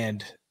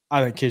 And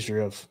I think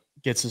Khizriev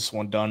gets this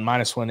one done.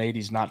 -180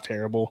 is not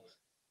terrible.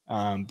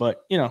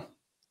 But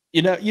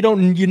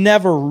you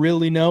never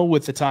really know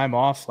with the time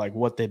off, like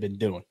what they've been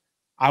doing.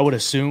 I would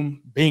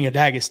assume, being a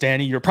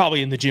Dagestani, you're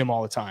probably in the gym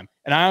all the time.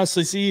 And I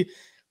honestly see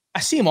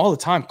him all the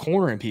time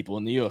cornering people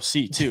in the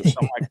UFC too. So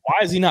I'm like, why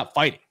is he not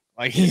fighting?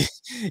 Like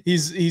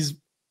he's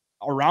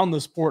around the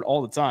sport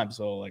all the time.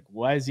 So like,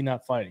 why is he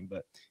not fighting?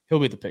 But he'll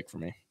be the pick for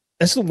me.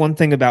 That's the one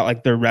thing about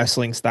like their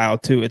wrestling style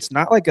too. It's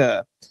not like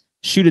a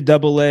shoot a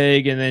double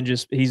leg and then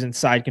just he's in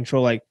side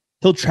control. Like,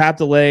 he'll trap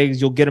the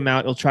legs, you'll get him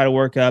out, he'll try to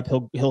work up,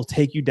 he'll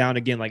take you down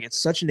again. Like, it's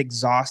such an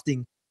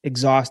exhausting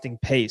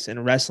pace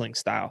and wrestling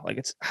style.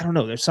 Like, I don't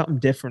know, there's something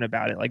different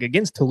about it. Like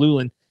against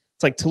Tallulah,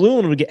 it's like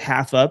Tallulah would get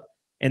half up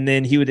and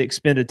then he would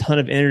expend a ton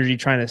of energy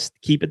trying to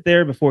keep it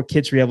there before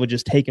Khizriev would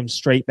just take him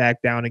straight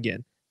back down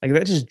again. Like,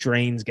 that just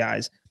drains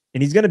guys.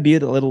 And he's going to be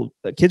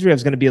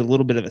Khizriev's going to be a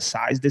little bit of a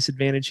size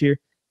disadvantage here.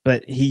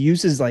 But he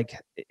uses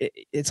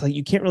it's like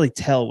you can't really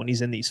tell when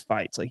he's in these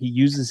fights. Like, he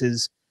uses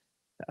his,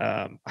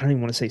 I don't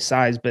even want to say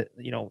size, but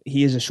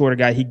he is a shorter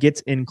guy. He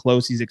gets in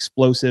close. He's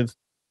explosive,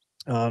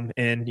 and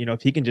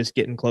if he can just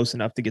get in close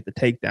enough to get the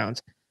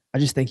takedowns, I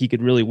just think he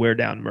could really wear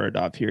down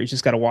Muradov here. He's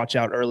just got to watch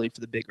out early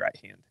for the big right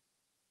hand.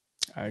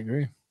 I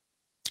agree.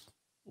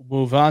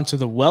 We'll move on to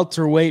the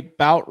welterweight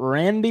bout.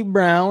 Randy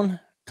Brown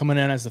coming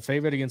in as the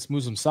favorite against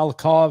Muslim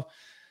Salikhov.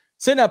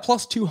 Sitting at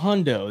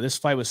 +200. This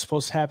fight was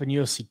supposed to happen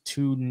UFC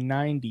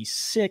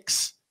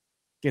 296.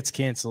 Gets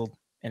canceled,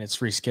 and it's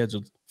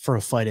rescheduled for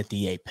a fight at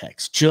the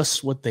Apex.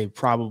 Just what they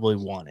probably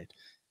wanted,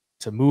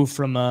 to move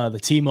from the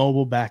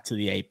T-Mobile back to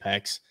the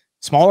Apex.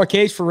 Smaller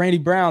cage for Randy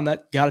Brown.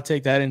 That got to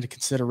take that into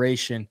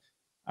consideration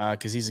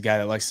because he's a guy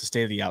that likes to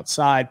stay to the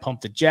outside,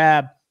 pump the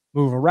jab,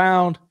 move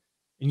around,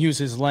 and use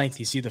his length.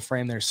 You see the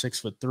frame there,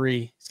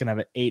 6'3". He's going to have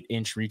an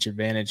 8-inch reach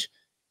advantage.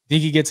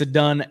 Think he gets it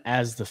done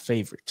as the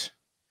favorite?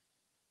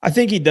 I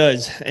think he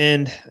does.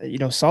 And,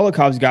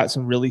 Salikhov's got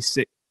some really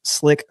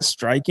slick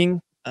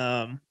striking.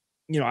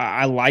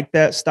 I like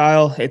that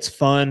style. It's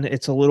fun.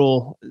 It's a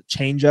little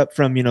change up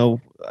from,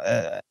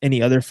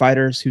 any other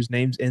fighters whose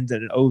names ends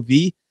in an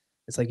OV.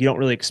 It's like you don't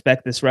really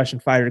expect this Russian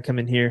fighter to come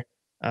in here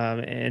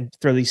and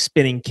throw these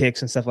spinning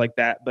kicks and stuff like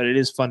that. But it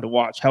is fun to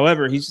watch.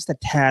 However, he's just a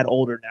tad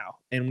older now.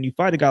 And when you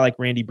fight a guy like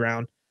Randy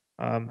Brown,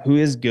 who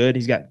is good,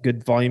 he's got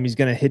good volume. He's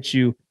going to hit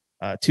you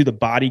to the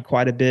body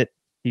quite a bit.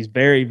 He's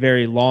very,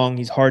 very long.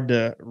 He's hard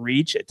to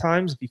reach at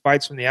times if he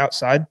fights from the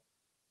outside.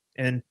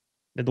 And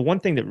the one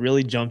thing that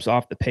really jumps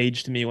off the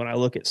page to me when I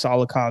look at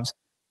Salikhov's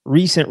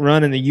recent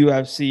run in the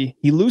UFC,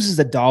 he loses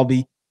to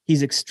Dalby.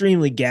 He's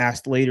extremely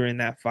gassed later in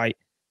that fight,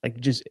 like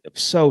just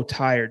so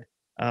tired.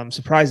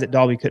 Surprised that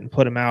Dalby couldn't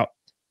put him out.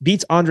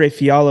 Beats Andre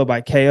Fiallo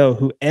by KO,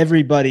 who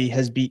everybody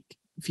has beat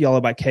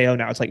Fiallo by KO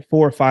now. It's like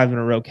 4 or 5 in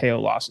a row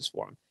KO losses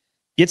for him.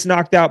 Gets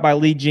knocked out by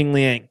Li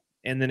Jingliang.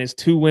 And then his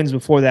 2 wins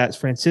before that is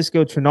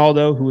Francisco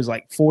Trinaldo, who was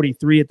like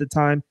 43 at the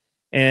time,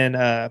 and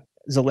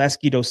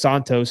Zaleski dos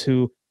Santos,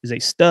 who is a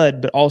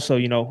stud, but also,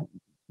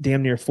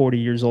 damn near 40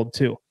 years old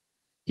too.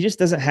 He just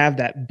doesn't have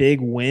that big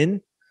win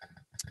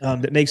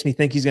that makes me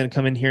think he's going to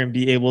come in here and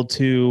be able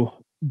to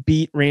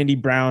beat Randy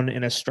Brown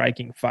in a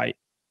striking fight.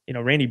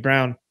 Randy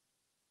Brown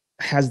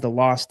has the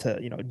loss to,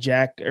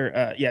 Jack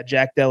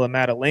Della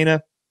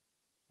Maddalena,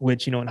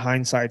 which, in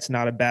hindsight's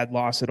not a bad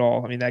loss at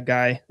all. I mean, that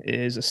guy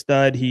is a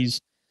stud.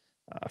 He's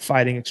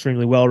fighting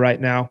extremely well right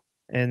now.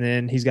 And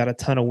then he's got a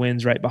ton of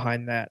wins right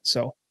behind that.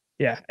 So,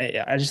 yeah,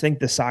 I just think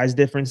the size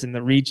difference and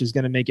the reach is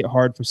going to make it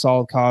hard for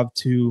Salikhov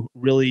to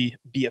really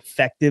be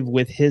effective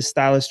with his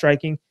style of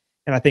striking.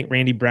 And I think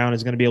Randy Brown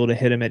is going to be able to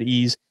hit him at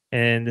ease.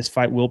 And this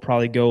fight will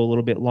probably go a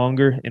little bit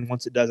longer. And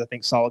once it does, I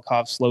think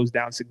Salikhov slows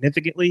down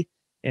significantly.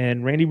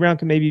 And Randy Brown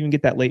can maybe even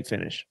get that late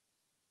finish.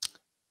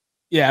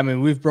 Yeah, I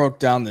mean, we've broke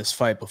down this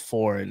fight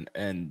before.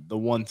 And the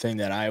one thing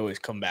that I always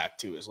come back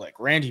to is like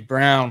Randy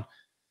Brown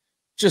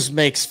just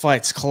makes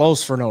fights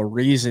close for no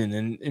reason.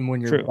 And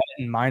when you're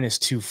betting minus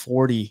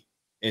 240,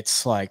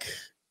 it's like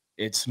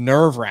it's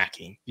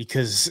nerve-wracking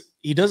because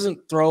he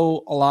doesn't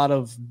throw a lot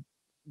of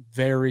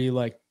very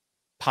like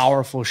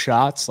powerful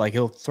shots. Like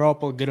he'll throw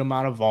up a good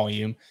amount of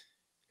volume.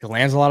 He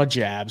lands a lot of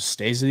jabs,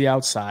 stays to the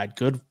outside,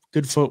 good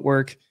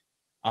footwork.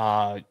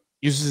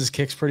 Uses his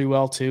kicks pretty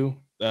well too.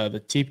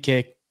 The teep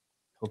kick,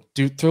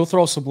 he'll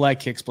throw some leg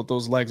kicks, but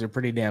those legs are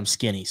pretty damn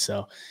skinny.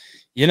 So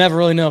you never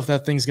really know if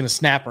that thing's going to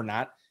snap or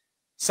not.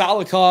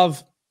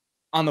 Salikhov,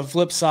 on the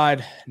flip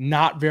side,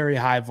 not very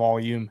high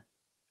volume,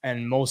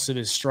 and most of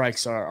his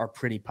strikes are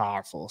pretty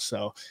powerful.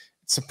 So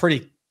it's a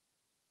pretty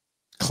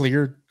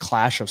clear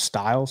clash of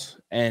styles.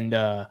 And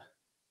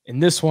in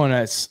this one,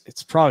 it's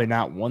probably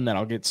not one that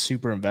I'll get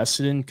super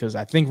invested in because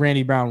I think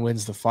Randy Brown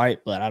wins the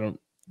fight, but I don't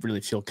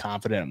really feel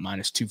confident at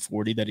minus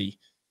 240 that he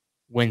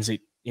wins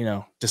it,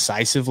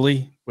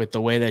 decisively with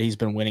the way that he's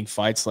been winning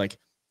fights. Like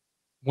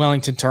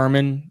Wellington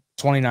Turman,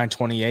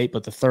 29-28,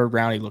 but the third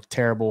round he looked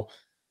terrible.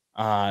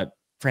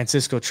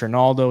 Francisco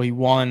Trinaldo, he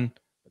won.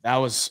 That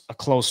was a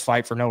close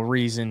fight for no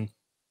reason.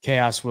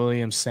 Chaos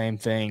Williams, same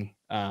thing.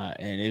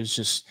 And it was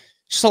just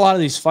a lot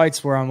of these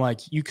fights where I'm like,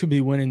 you could be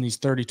winning these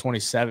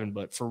 30-27,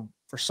 but for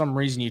some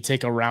reason you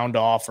take a round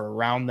off or a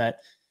round that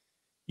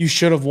you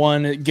should have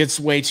won. It gets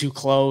way too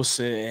close,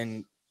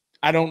 and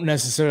I don't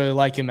necessarily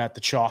like him at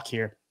the chalk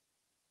here.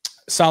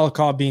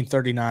 Salikhov being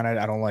 39,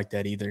 I don't like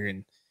that either.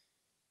 And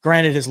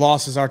granted, his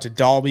losses are to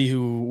Dalby,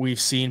 who we've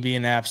seen be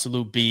an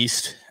absolute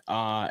beast,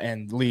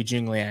 and Li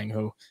Jingliang,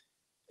 who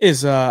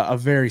is a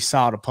very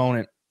solid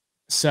opponent.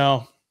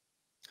 So,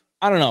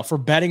 I don't know. For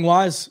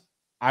betting-wise,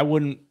 I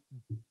wouldn't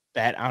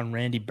bet on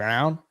Randy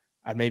Brown.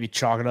 I'd maybe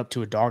chalk it up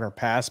to a dog or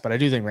pass, but I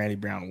do think Randy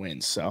Brown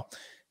wins, so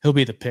he'll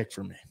be the pick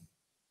for me.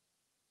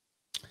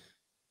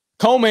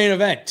 Co-main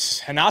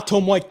event,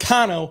 Renato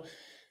Moicano.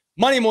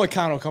 Money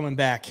Moicano coming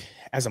back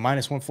as a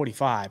minus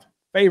 145.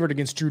 Favored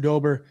against Drew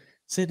Dober,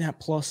 sitting at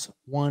plus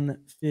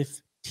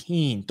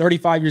 115.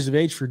 35 years of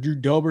age for Drew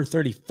Dober,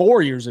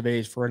 34 years of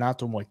age for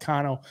Renato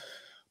Moicano.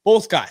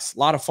 Both guys, a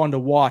lot of fun to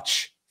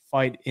watch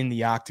fight in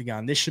the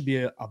octagon. This should be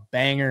a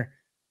banger.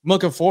 I'm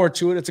looking forward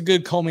to it. It's a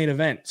good co-main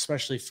event,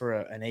 especially for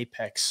an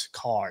Apex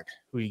card.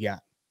 Who you got?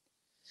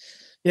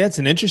 Yeah, it's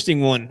an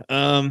interesting one.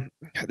 I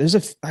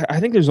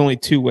think there's only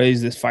 2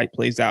 ways this fight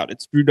plays out.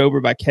 It's Drew Dober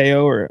by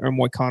KO or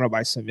Moicano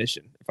by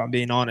submission, if I'm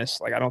being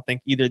honest. Like, I don't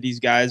think either of these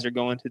guys are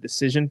going to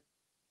decision.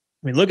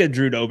 I mean, look at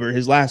Drew Dober.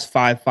 His last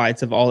 5 fights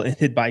have all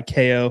ended by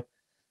KO.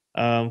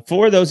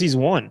 4 of those he's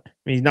won. I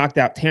mean, he's knocked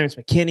out Terrence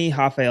McKinney,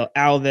 Rafael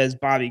Alves,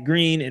 Bobby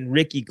Green, and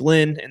Ricky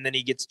Glenn, and then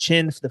he gets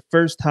chinned for the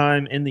first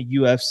time in the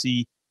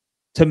UFC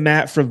to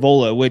Matt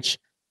Frevola, which,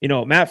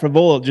 Matt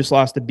Frevola just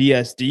lost to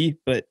BSD,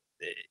 but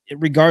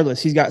regardless,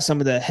 he's got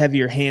some of the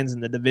heavier hands in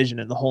the division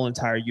in the whole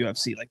entire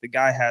UFC. Like, the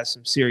guy has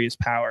some serious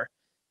power.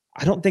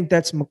 I don't think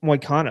that's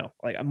Moicano.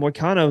 Like,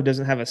 Moicano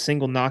doesn't have a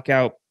single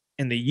knockout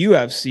in the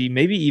UFC,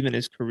 maybe even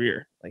his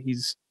career. Like,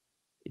 he's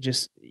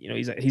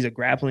a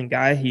grappling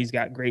guy. He's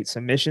got great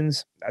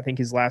submissions. I think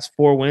his last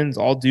 4 wins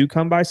all do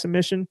come by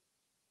submission.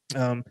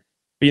 But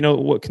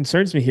what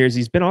concerns me here is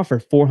he's been off for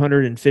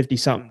 450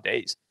 something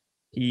days.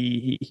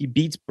 He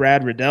beats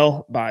Brad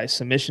Riddell by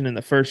submission in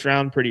the first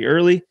round pretty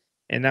early,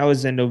 and that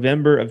was in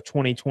November of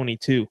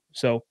 2022.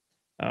 So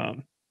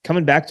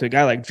coming back to a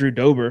guy like Drew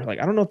Dober, like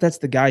I don't know if that's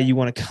the guy you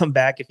want to come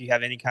back if you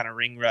have any kind of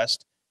ring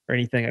rust or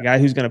anything. A guy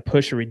who's going to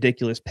push a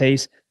ridiculous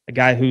pace, a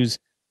guy who's,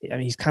 I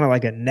mean, he's kind of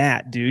like a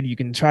gnat, dude. You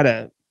can try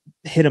to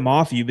hit him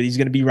off you, but he's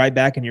going to be right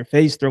back in your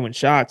face throwing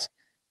shots.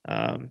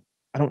 I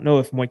don't know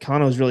if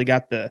Moicano's really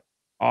got the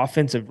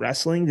offensive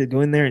wrestling to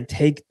go in there and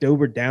take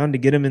Dober down to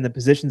get him in the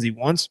positions he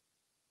wants.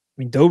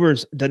 I mean,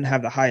 Dober's doesn't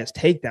have the highest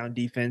takedown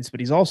defense, but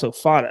he's also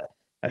fought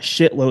a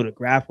shitload of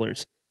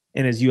grapplers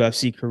in his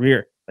UFC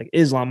career, like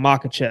Islam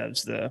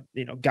Makhachev's,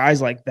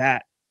 guys like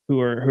that who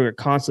are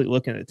constantly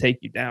looking to take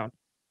you down.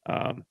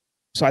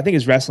 So I think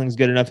his wrestling is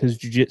good enough. His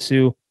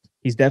jiu-jitsu,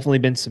 he's definitely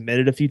been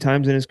submitted a few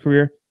times in his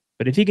career.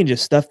 But if he can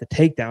just stuff the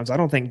takedowns, I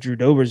don't think Drew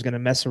Dober is going to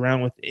mess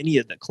around with any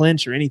of the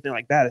clinch or anything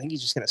like that. I think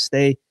he's just going to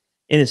stay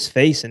in his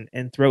face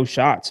and throw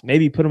shots.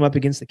 Maybe put him up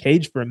against the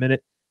cage for a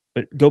minute,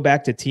 but go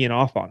back to teeing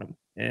off on him.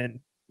 And,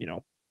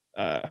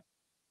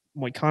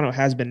 Moicano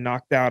has been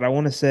knocked out, I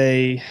want to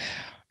say,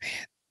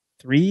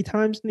 3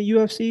 times in the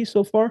UFC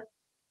so far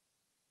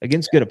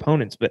against good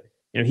opponents. But,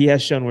 he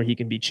has shown where he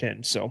can be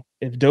chinned. So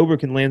if Dober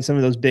can land some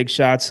of those big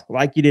shots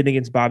like he did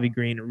against Bobby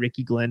Green or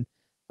Ricky Glenn,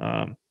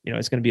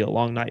 it's going to be a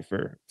long night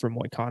for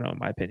Moicano, in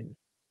my opinion.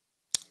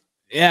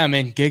 Yeah, I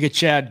mean, Giga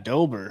Chad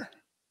Dober.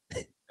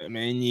 I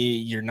mean,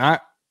 you're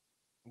not.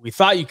 We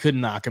thought you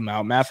couldn't knock him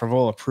out. Matt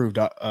Frevola proved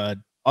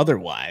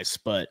otherwise,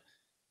 but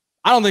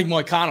I don't think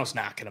Moicano's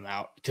knocking him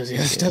out because he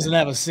just doesn't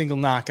have a single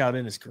knockout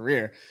in his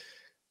career.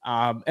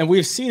 And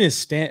we've seen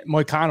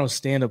Moicano's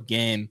stand-up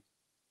game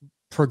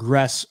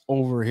progress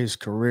over his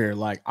career.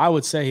 Like, I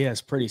would say he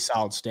has pretty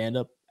solid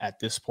stand-up at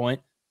this point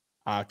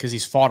because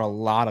he's fought a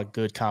lot of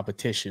good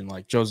competition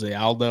like Jose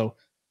Aldo,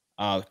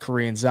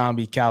 Korean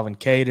Zombie, Calvin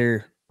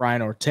Kattar,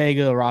 Brian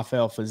Ortega,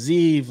 Rafael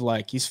Fiziev.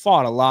 Like, he's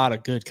fought a lot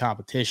of good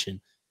competition.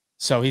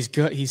 So he's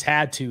good. He's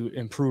had to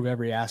improve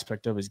every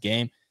aspect of his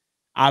game.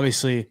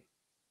 Obviously,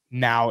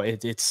 now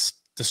it's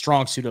the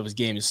strong suit of his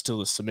game is still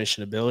the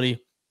submission ability.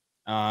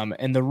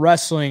 And the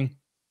wrestling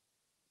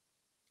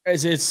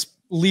it's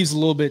leaves a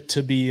little bit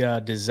to be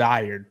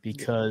desired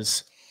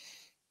because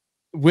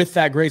with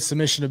that great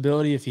submission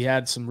ability, if he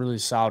had some really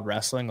solid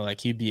wrestling,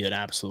 like he'd be an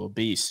absolute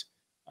beast.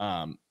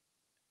 And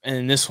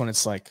in this one,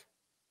 it's like,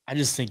 I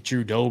just think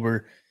Drew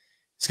Dober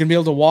is going to be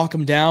able to walk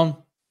him down.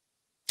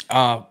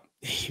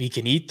 He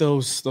can eat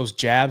those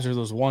jabs or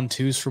those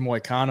 1-2s from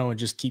Moicano and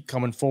just keep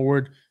coming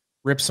forward,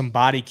 rip some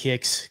body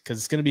kicks because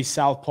it's going to be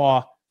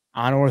southpaw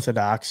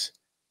unorthodox.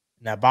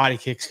 And that body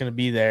kick's going to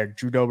be there.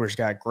 Drew Dober's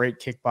got great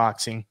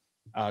kickboxing,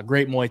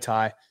 great Muay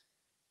Thai.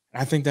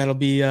 And I think that'll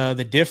be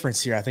the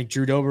difference here. I think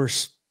Drew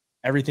Dober's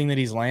everything that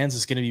he lands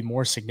is going to be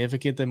more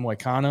significant than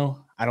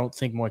Moicano. I don't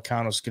think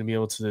Moicano's going to be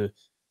able to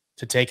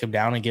take him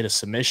down and get a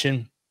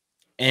submission.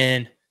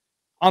 And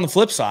on the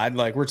flip side,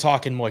 like we're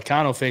talking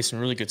Moicano facing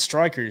really good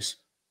strikers.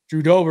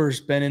 Drew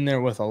Dober's been in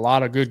there with a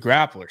lot of good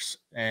grapplers.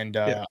 And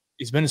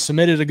he's been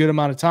submitted a good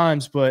amount of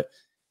times, but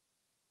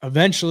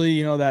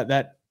eventually,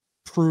 that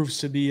proves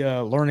to be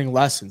learning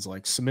lessons,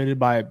 like submitted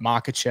by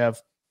Makhachev,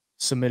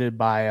 submitted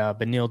by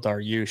Benil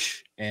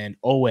Dariush, and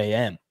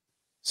OAM.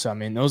 So, I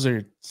mean, those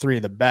are 3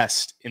 of the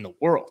best in the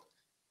world.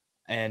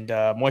 And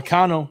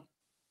Moicano,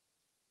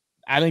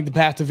 I think the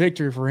path to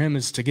victory for him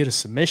is to get a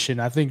submission.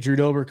 I think Drew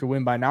Dober could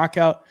win by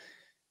knockout.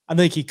 I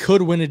think he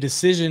could win a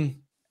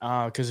decision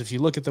because if you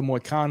look at the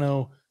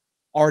Moicano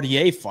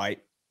RDA fight,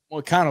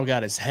 Moicano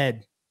got his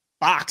head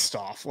boxed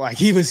off. Like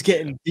he was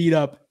getting beat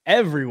up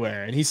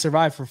everywhere, and he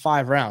survived for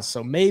 5 rounds.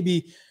 So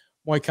maybe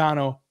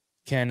Moicano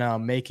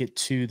can make it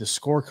to the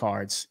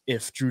scorecards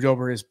if Drew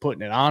Dober is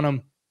putting it on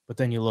him. But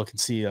then you look and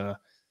see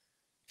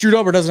Drew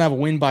Dober doesn't have a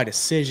win by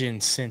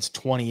decision since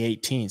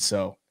 2018.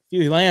 So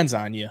if he lands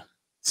on you,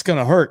 it's going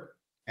to hurt.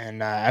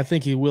 And I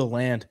think he will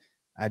land.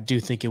 I do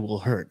think it will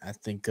hurt. I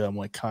think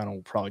Moicano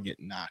will probably get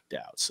knocked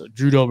out. So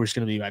Drew Dober is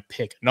going to be my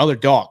pick. Another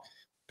dog.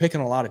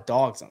 Picking a lot of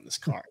dogs on this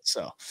card.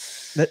 So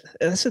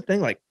that's the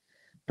thing. Like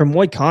for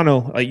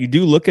Moicano, like you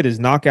do look at his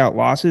knockout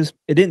losses.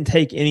 It didn't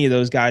take any of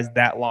those guys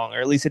that long,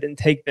 or at least it didn't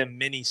take them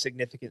many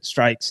significant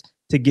strikes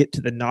to get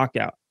to the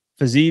knockout.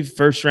 Fiziev,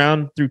 first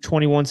round, threw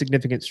 21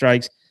 significant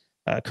strikes.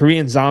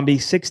 Korean Zombie,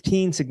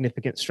 16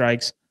 significant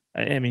strikes.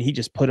 I mean, he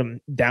just put him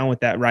down with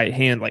that right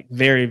hand, like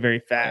very, very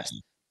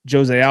fast.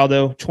 Jose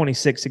Aldo,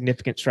 26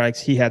 significant strikes.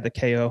 He had the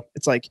KO.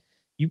 It's like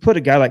you put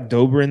a guy like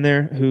Dober in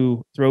there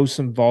who throws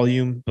some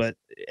volume, but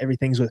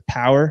everything's with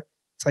power.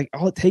 It's like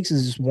all it takes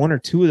is just 1 or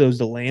 2 of those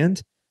to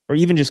land, or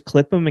even just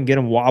clip him and get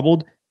him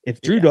wobbled.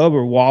 If Drew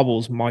Dober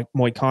wobbles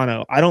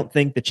Moicano, I don't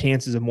think the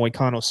chances of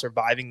Moicano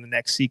surviving the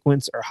next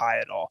sequence are high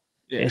at all.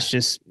 Yeah.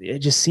 It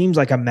just seems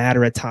like a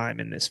matter of time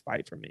in this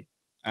fight for me.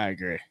 I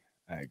agree.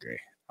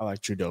 I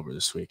like Drew Dober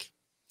this week.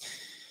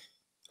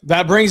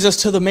 That brings us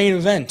to the main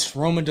event.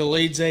 Roman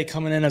Dolidze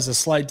coming in as a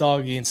slight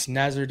dog against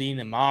Nasruddin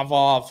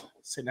Imavov,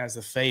 sitting as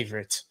the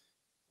favorite.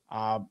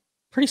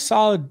 Pretty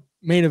solid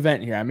main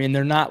event here. I mean,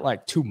 they're not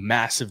like 2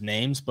 massive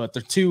names, but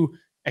they're 2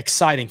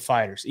 exciting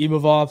fighters.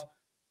 Imavov,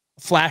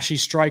 flashy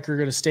striker,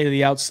 going to stay to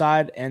the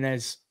outside, and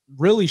has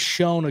really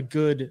shown a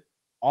good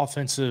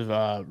offensive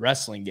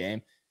wrestling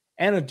game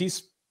and a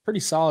pretty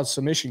solid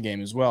submission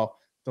game as well.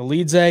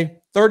 Dolidze,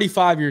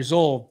 35 years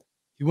old,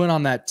 he went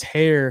on that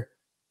tear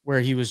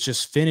where he was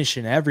just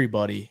finishing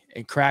everybody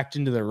and cracked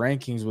into the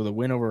rankings with a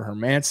win over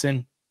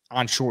Hermanson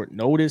on short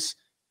notice.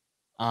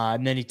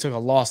 And then he took a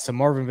loss to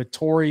Marvin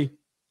Vettori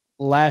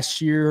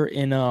last year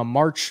in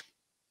March.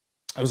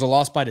 It was a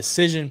loss by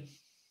decision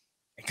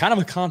and kind of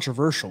a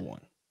controversial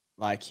one.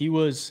 Like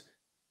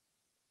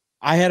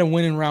I had a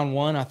win in round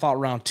 1. I thought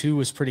round 2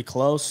 was pretty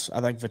close. I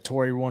think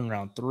Vettori won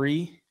round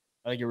 3.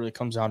 I think it really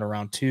comes down to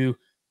round 2.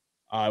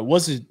 It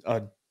was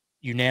a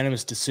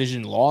unanimous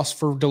decision loss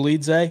for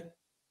Dolidze,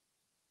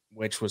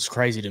 which was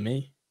crazy to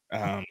me.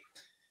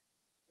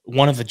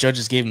 One of the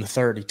judges gave him the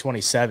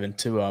 30-27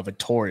 to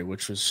Vettori,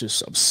 which was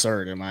just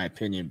absurd in my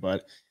opinion.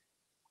 But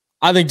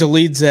I think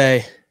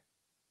Dolidze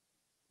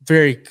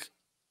very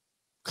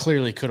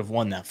clearly could have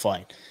won that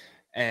fight.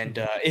 And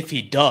if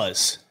he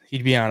does,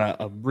 he'd be on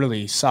a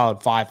really solid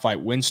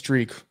 5-fight win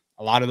streak.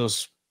 A lot of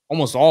those,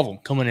 almost all of them,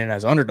 coming in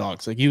as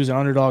underdogs. Like he was an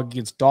underdog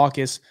against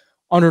Dawkins,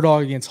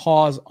 underdog against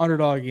Hawes,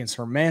 underdog against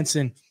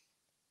Hermanson,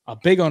 a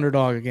big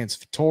underdog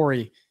against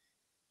Vettori.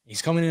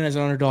 He's coming in as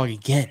an underdog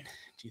again.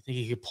 Do you think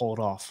he could pull it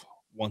off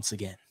once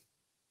again?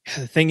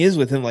 The thing is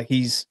with him, like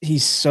he's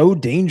so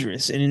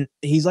dangerous, and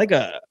he's like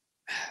I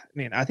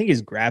think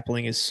his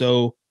grappling is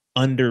so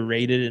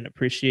underrated and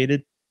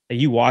appreciated. That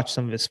you watch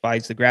some of his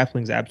fights, the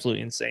grappling is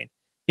absolutely insane.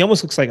 He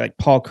almost looks like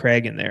Paul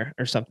Craig in there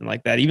or something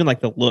like that. Even like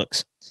the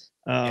looks,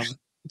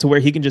 to where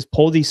he can just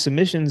pull these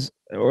submissions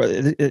or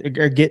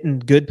get in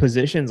good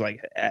positions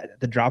like at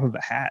the drop of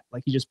a hat.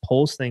 Like he just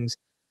pulls things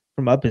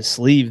from up his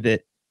sleeve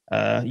that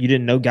you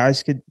didn't know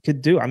guys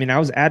could do. I mean, I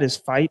was at his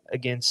fight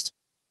against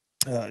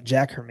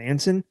Jack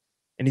Hermanson,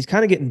 and he's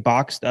kind of getting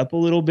boxed up a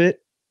little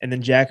bit, and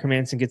then Jack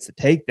Hermanson gets the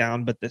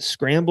takedown, but the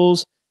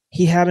scrambles,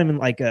 he had him in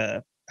like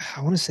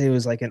I want to say it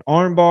was like an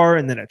arm bar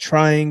and then a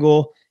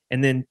triangle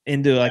and then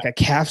into like a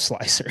calf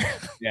slicer.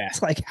 Yeah.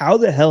 It's like, how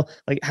the hell,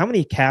 like how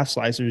many calf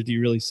slicers do you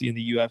really see in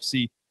the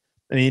UFC?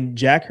 I mean,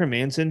 Jack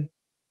Hermanson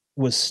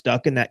was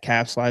stuck in that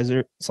calf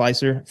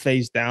slicer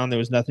face down. There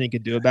was nothing he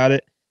could do about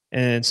it.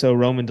 And so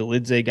Roman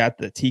Dolidze got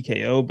the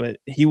TKO,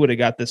 but he would have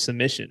got the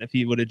submission if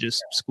he would have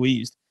just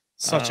squeezed.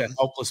 Such a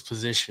helpless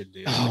position,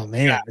 dude. Oh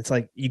man, it's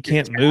like you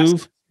can't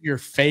move. Your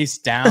face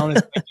down.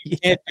 It's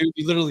like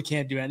you literally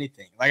can't do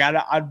anything. Like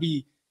I'd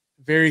be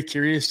very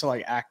curious to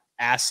like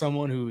ask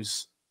someone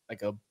who's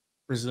like a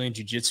Brazilian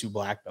Jiu-Jitsu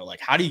black belt, like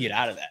how do you get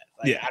out of that?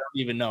 Like, I don't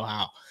even know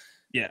how.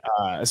 Yeah.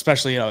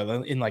 Especially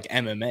in like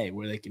MMA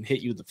where they can hit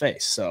you in the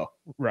face. So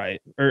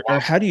right. Or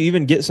how do you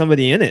even get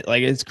somebody in it?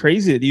 Like it's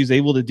crazy that he was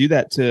able to do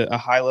that to a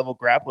high level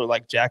grappler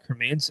like Jack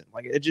Hermanson.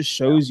 Like it just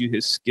shows you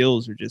his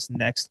skills are just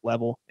next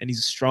level, and he's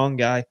a strong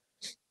guy.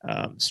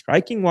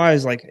 Striking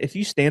wise, like if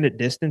you stand at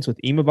distance with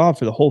Imavov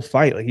for the whole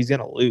fight, like he's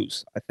gonna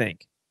lose, I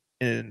think.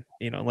 And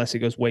unless he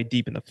goes way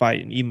deep in the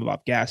fight and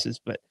Imavov gasses,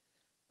 but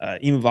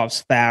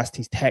Imavov's fast,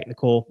 he's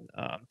technical,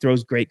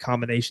 throws great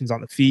combinations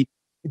on the feet,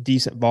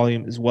 decent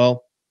volume as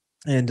well.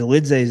 And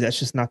Dolidze, that's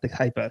just not the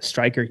type of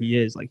striker he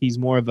is. Like he's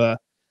more of a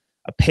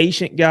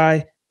patient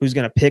guy who's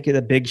going to pick at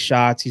the big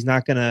shots. He's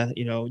not going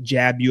to,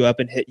 jab you up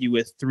and hit you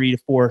with 3 to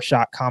 4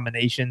 shot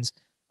combinations.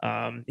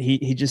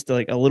 He just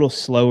like a little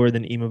slower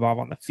than Imavov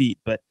on the feet.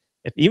 But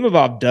if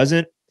Imavov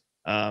doesn't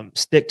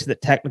stick to the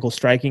technical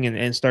striking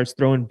and starts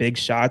throwing big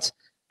shots,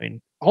 I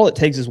mean, all it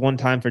takes is one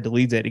time for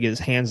Dolidze to get his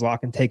hands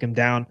locked and take him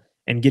down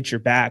and get your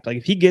back. Like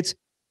if he gets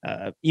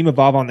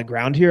Imavov on the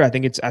ground here, I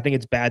think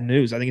it's bad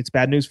news. I think it's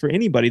bad news for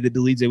anybody that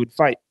Dolidze would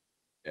fight,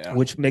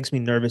 which makes me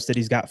nervous that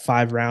he's got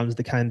 5 rounds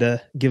to kind of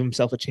give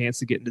himself a chance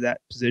to get into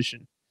that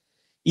position.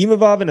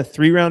 Imavov in a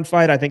 3-round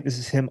fight, I think this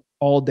is him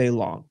all day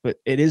long, but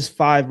it is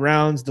 5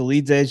 rounds.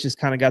 Dolidze has just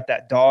kind of got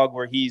that dog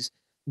where he's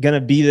going to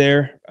be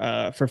there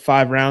for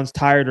 5 rounds,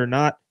 tired or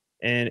not.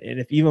 And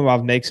if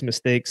Imavov makes a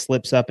mistake,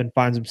 slips up and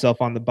finds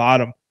himself on the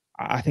bottom,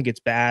 I think it's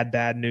bad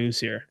news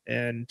here.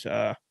 And,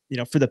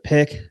 for the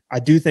pick, I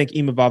do think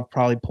Imavov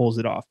probably pulls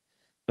it off.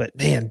 But,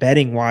 man,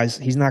 betting-wise,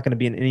 he's not going to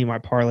be in any of my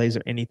parlays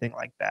or anything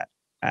like that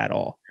at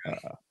all.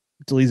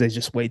 Dolidze is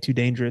just way too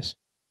dangerous.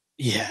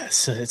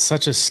 Yes, it's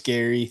such a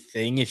scary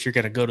thing if you're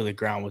going to go to the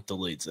ground with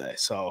Dolidze.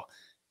 So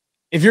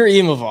if you're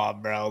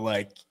Imavov, bro,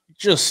 like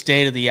just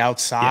stay to the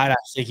outside.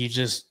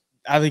 Yeah.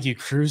 I think you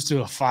cruise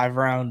to a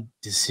 5-round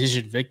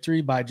decision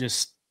victory by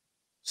just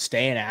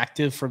staying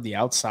active from the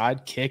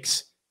outside,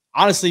 kicks.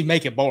 Honestly,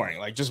 make it boring.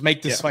 Like just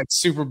make this fight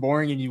super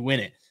boring and you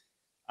win it.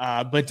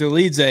 But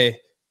Dolidze,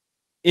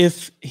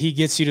 if he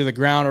gets you to the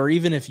ground, or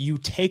even if you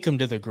take him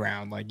to the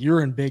ground, like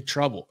you're in big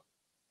trouble.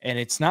 And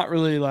it's not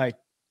really like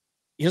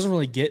he doesn't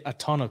really get a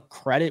ton of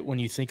credit when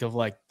you think of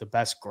like the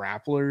best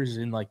grapplers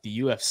in like the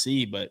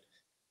UFC, but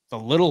the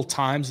little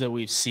times that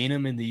we've seen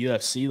him in the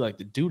UFC, like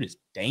the dude is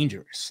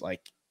dangerous.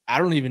 Like I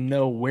don't even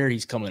know where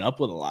he's coming up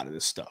with a lot of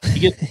this stuff. He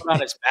gets put on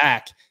his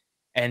back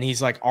and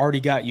he's like already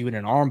got you in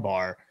an arm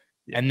bar.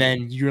 And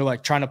then you're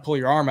like trying to pull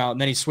your arm out,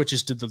 and then he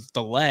switches to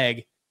the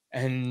leg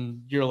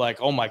and you're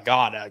like, oh my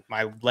God,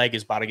 my leg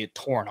is about to get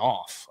torn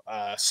off.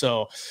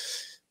 So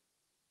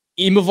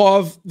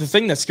Imavov, the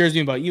thing that scares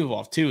me about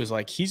Imavov too is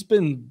like he's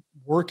been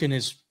working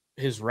his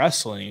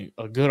wrestling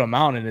a good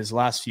amount in his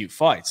last few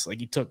fights. Like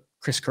he took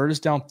Chris Curtis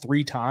down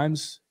 3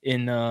 times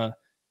in a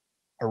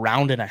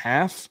round and a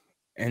half,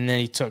 and then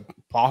he took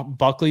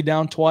Buckley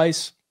down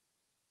twice.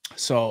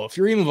 So if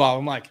you're Imavov,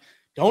 I'm like,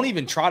 don't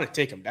even try to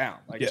take him down.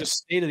 Like just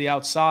stay to the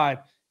outside.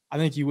 I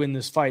think you win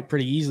this fight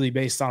pretty easily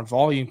based on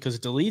volume because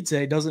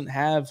Dolidze doesn't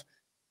have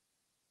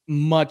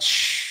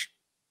much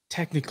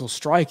technical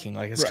striking.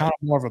 Like it's kind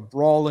of more of a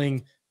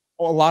brawling,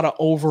 a lot of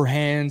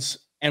overhands.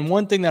 And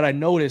one thing that I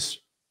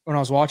noticed when I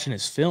was watching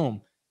his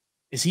film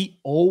is he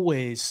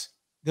always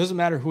doesn't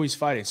matter who he's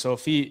fighting. So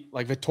if he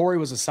like Vettori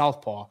was a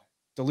southpaw,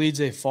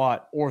 Dolidze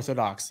fought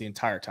orthodox the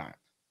entire time.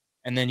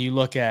 And then you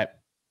look at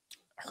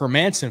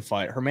Hermansson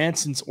fight.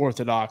 Hermansson's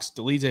orthodox.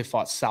 Dolidze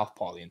fought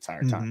southpaw the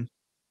entire time.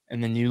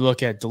 And then you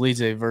look at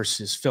Dolidze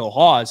versus Phil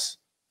Hawes.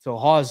 Phil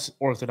Hawes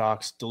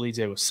orthodox.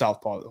 Dolidze was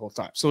southpaw the whole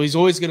time. So he's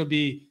always going to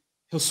be.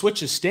 He'll switch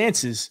his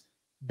stances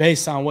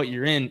based on what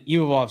you're in.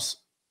 Imavov's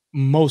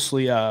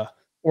mostly a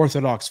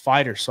orthodox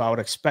fighter, so I would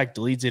expect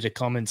Dolidze to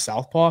come in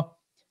southpaw.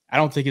 I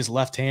don't think his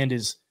left hand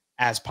is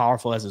as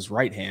powerful as his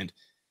right hand,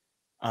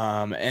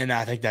 and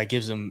I think that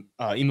gives him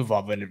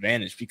Imavov an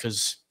advantage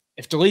because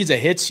if Dolidze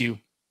hits you,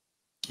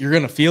 you're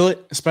going to feel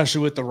it,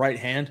 especially with the right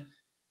hand.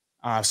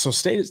 So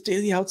stay to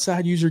the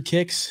outside, use your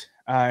kicks.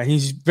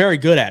 He's very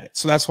good at it,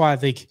 so that's why I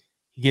think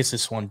he gets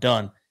this one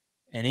done.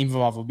 And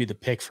Imavov will be the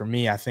pick for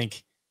me. I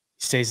think.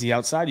 Stays the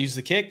outside, use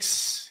the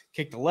kicks,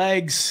 kick the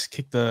legs,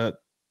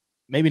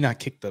 maybe not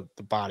kick the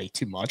body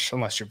too much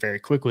unless you're very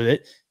quick with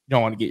it. You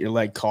don't want to get your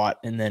leg caught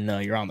and then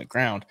you're on the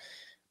ground.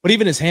 But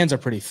even his hands are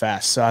pretty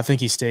fast, so I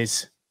think he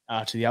stays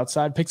to the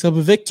outside, picks up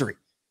a victory.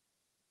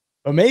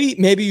 But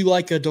maybe you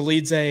like a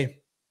Dolidze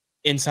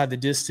inside the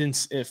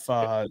distance if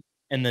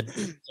in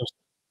the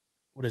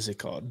what is it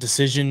called?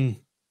 Decision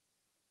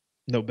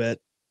no bet.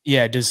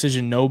 Yeah,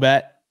 decision no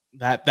bet.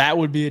 That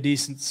would be a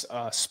decent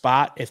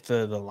spot if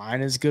the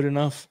line is good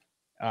enough.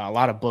 A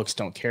lot of books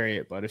don't carry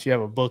it, but if you have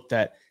a book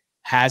that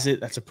has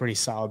it, that's a pretty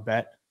solid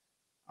bet.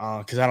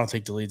 Because I don't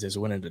think Dolidze is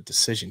winning the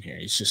decision here.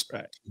 He's just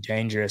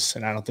dangerous,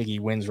 and I don't think he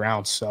wins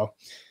rounds. So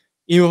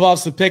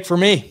Imavov's the pick for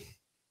me.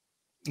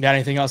 Got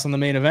anything else on the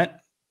main event?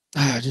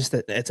 Just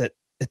that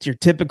it's your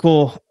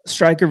typical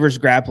striker versus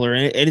grappler,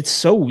 and it's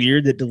so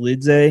weird that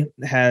Dolidze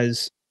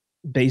has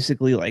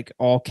basically like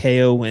all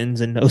KO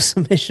wins and no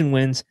submission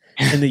wins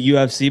in the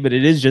UFC, but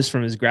it is just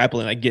from his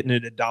grappling, like getting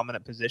into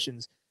dominant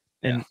positions.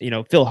 And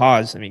Phil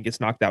Hawes, I mean, gets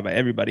knocked out by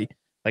everybody.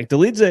 Like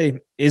Dolidze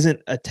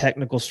isn't a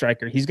technical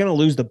striker. He's going to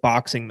lose the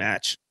boxing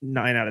match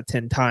 9 out of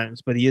 10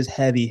 times, but he is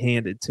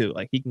heavy-handed too.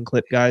 Like he can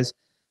clip guys.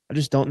 I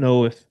just don't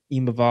know if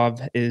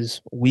Imavov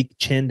is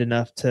weak-chinned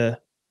enough to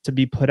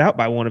be put out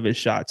by one of his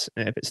shots.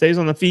 And if it stays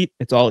on the feet,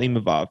 it's all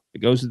Imavov. If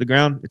it goes to the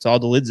ground, it's all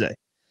Dolidze.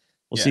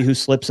 We'll see who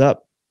slips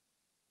up.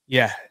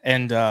 Yeah,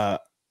 and I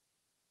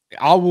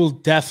will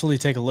definitely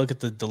take a look at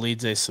the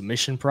Dolidze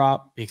submission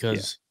prop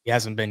because he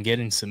hasn't been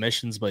getting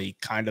submissions, but he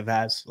kind of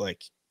has.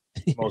 Like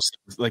most,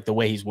 like the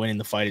way he's winning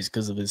the fight is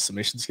because of his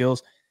submission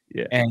skills.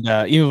 Yeah, and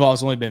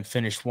Imavov's only been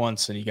finished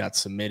once, and he got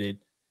submitted.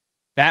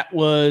 That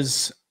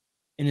was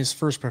in his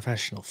first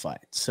professional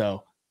fight,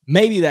 so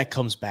maybe that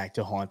comes back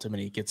to haunt him,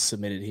 and he gets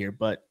submitted here.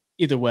 But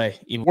either way,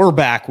 we're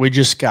back. We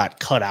just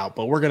got cut out,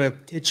 but we're gonna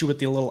hit you with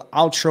the little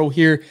outro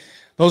here.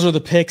 Those are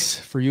the picks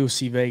for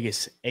UFC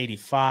Vegas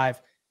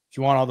 85. If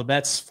you want all the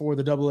bets for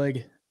the double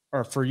leg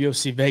or for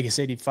UFC Vegas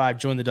 85,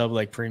 join the double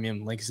leg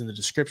premium. Link is in the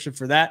description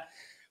for that.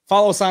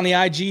 Follow us on the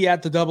IG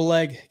at the double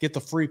leg. Get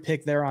the free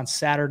pick there on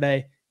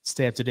Saturday.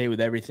 Stay up to date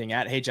with everything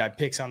at HI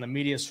Picks on the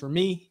medias. For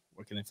me,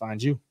 where can they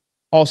find you?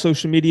 All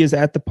social medias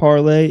at the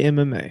Parlay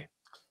MMA.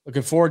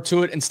 Looking forward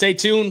to it. And stay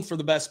tuned for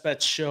the Best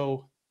Bets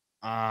show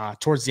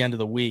towards the end of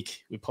the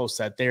week. We post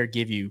that there,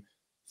 give you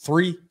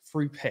 3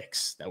 free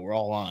picks that we're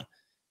all on.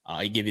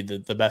 I give you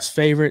the best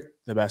favorite,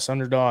 the best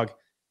underdog,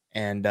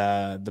 and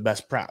the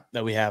best prop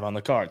that we have on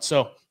the card.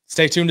 So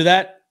stay tuned to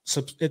that.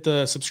 Hit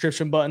the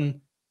subscription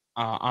button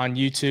on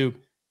YouTube,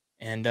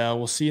 and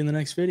we'll see you in the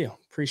next video.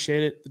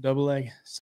 Appreciate it. The double leg.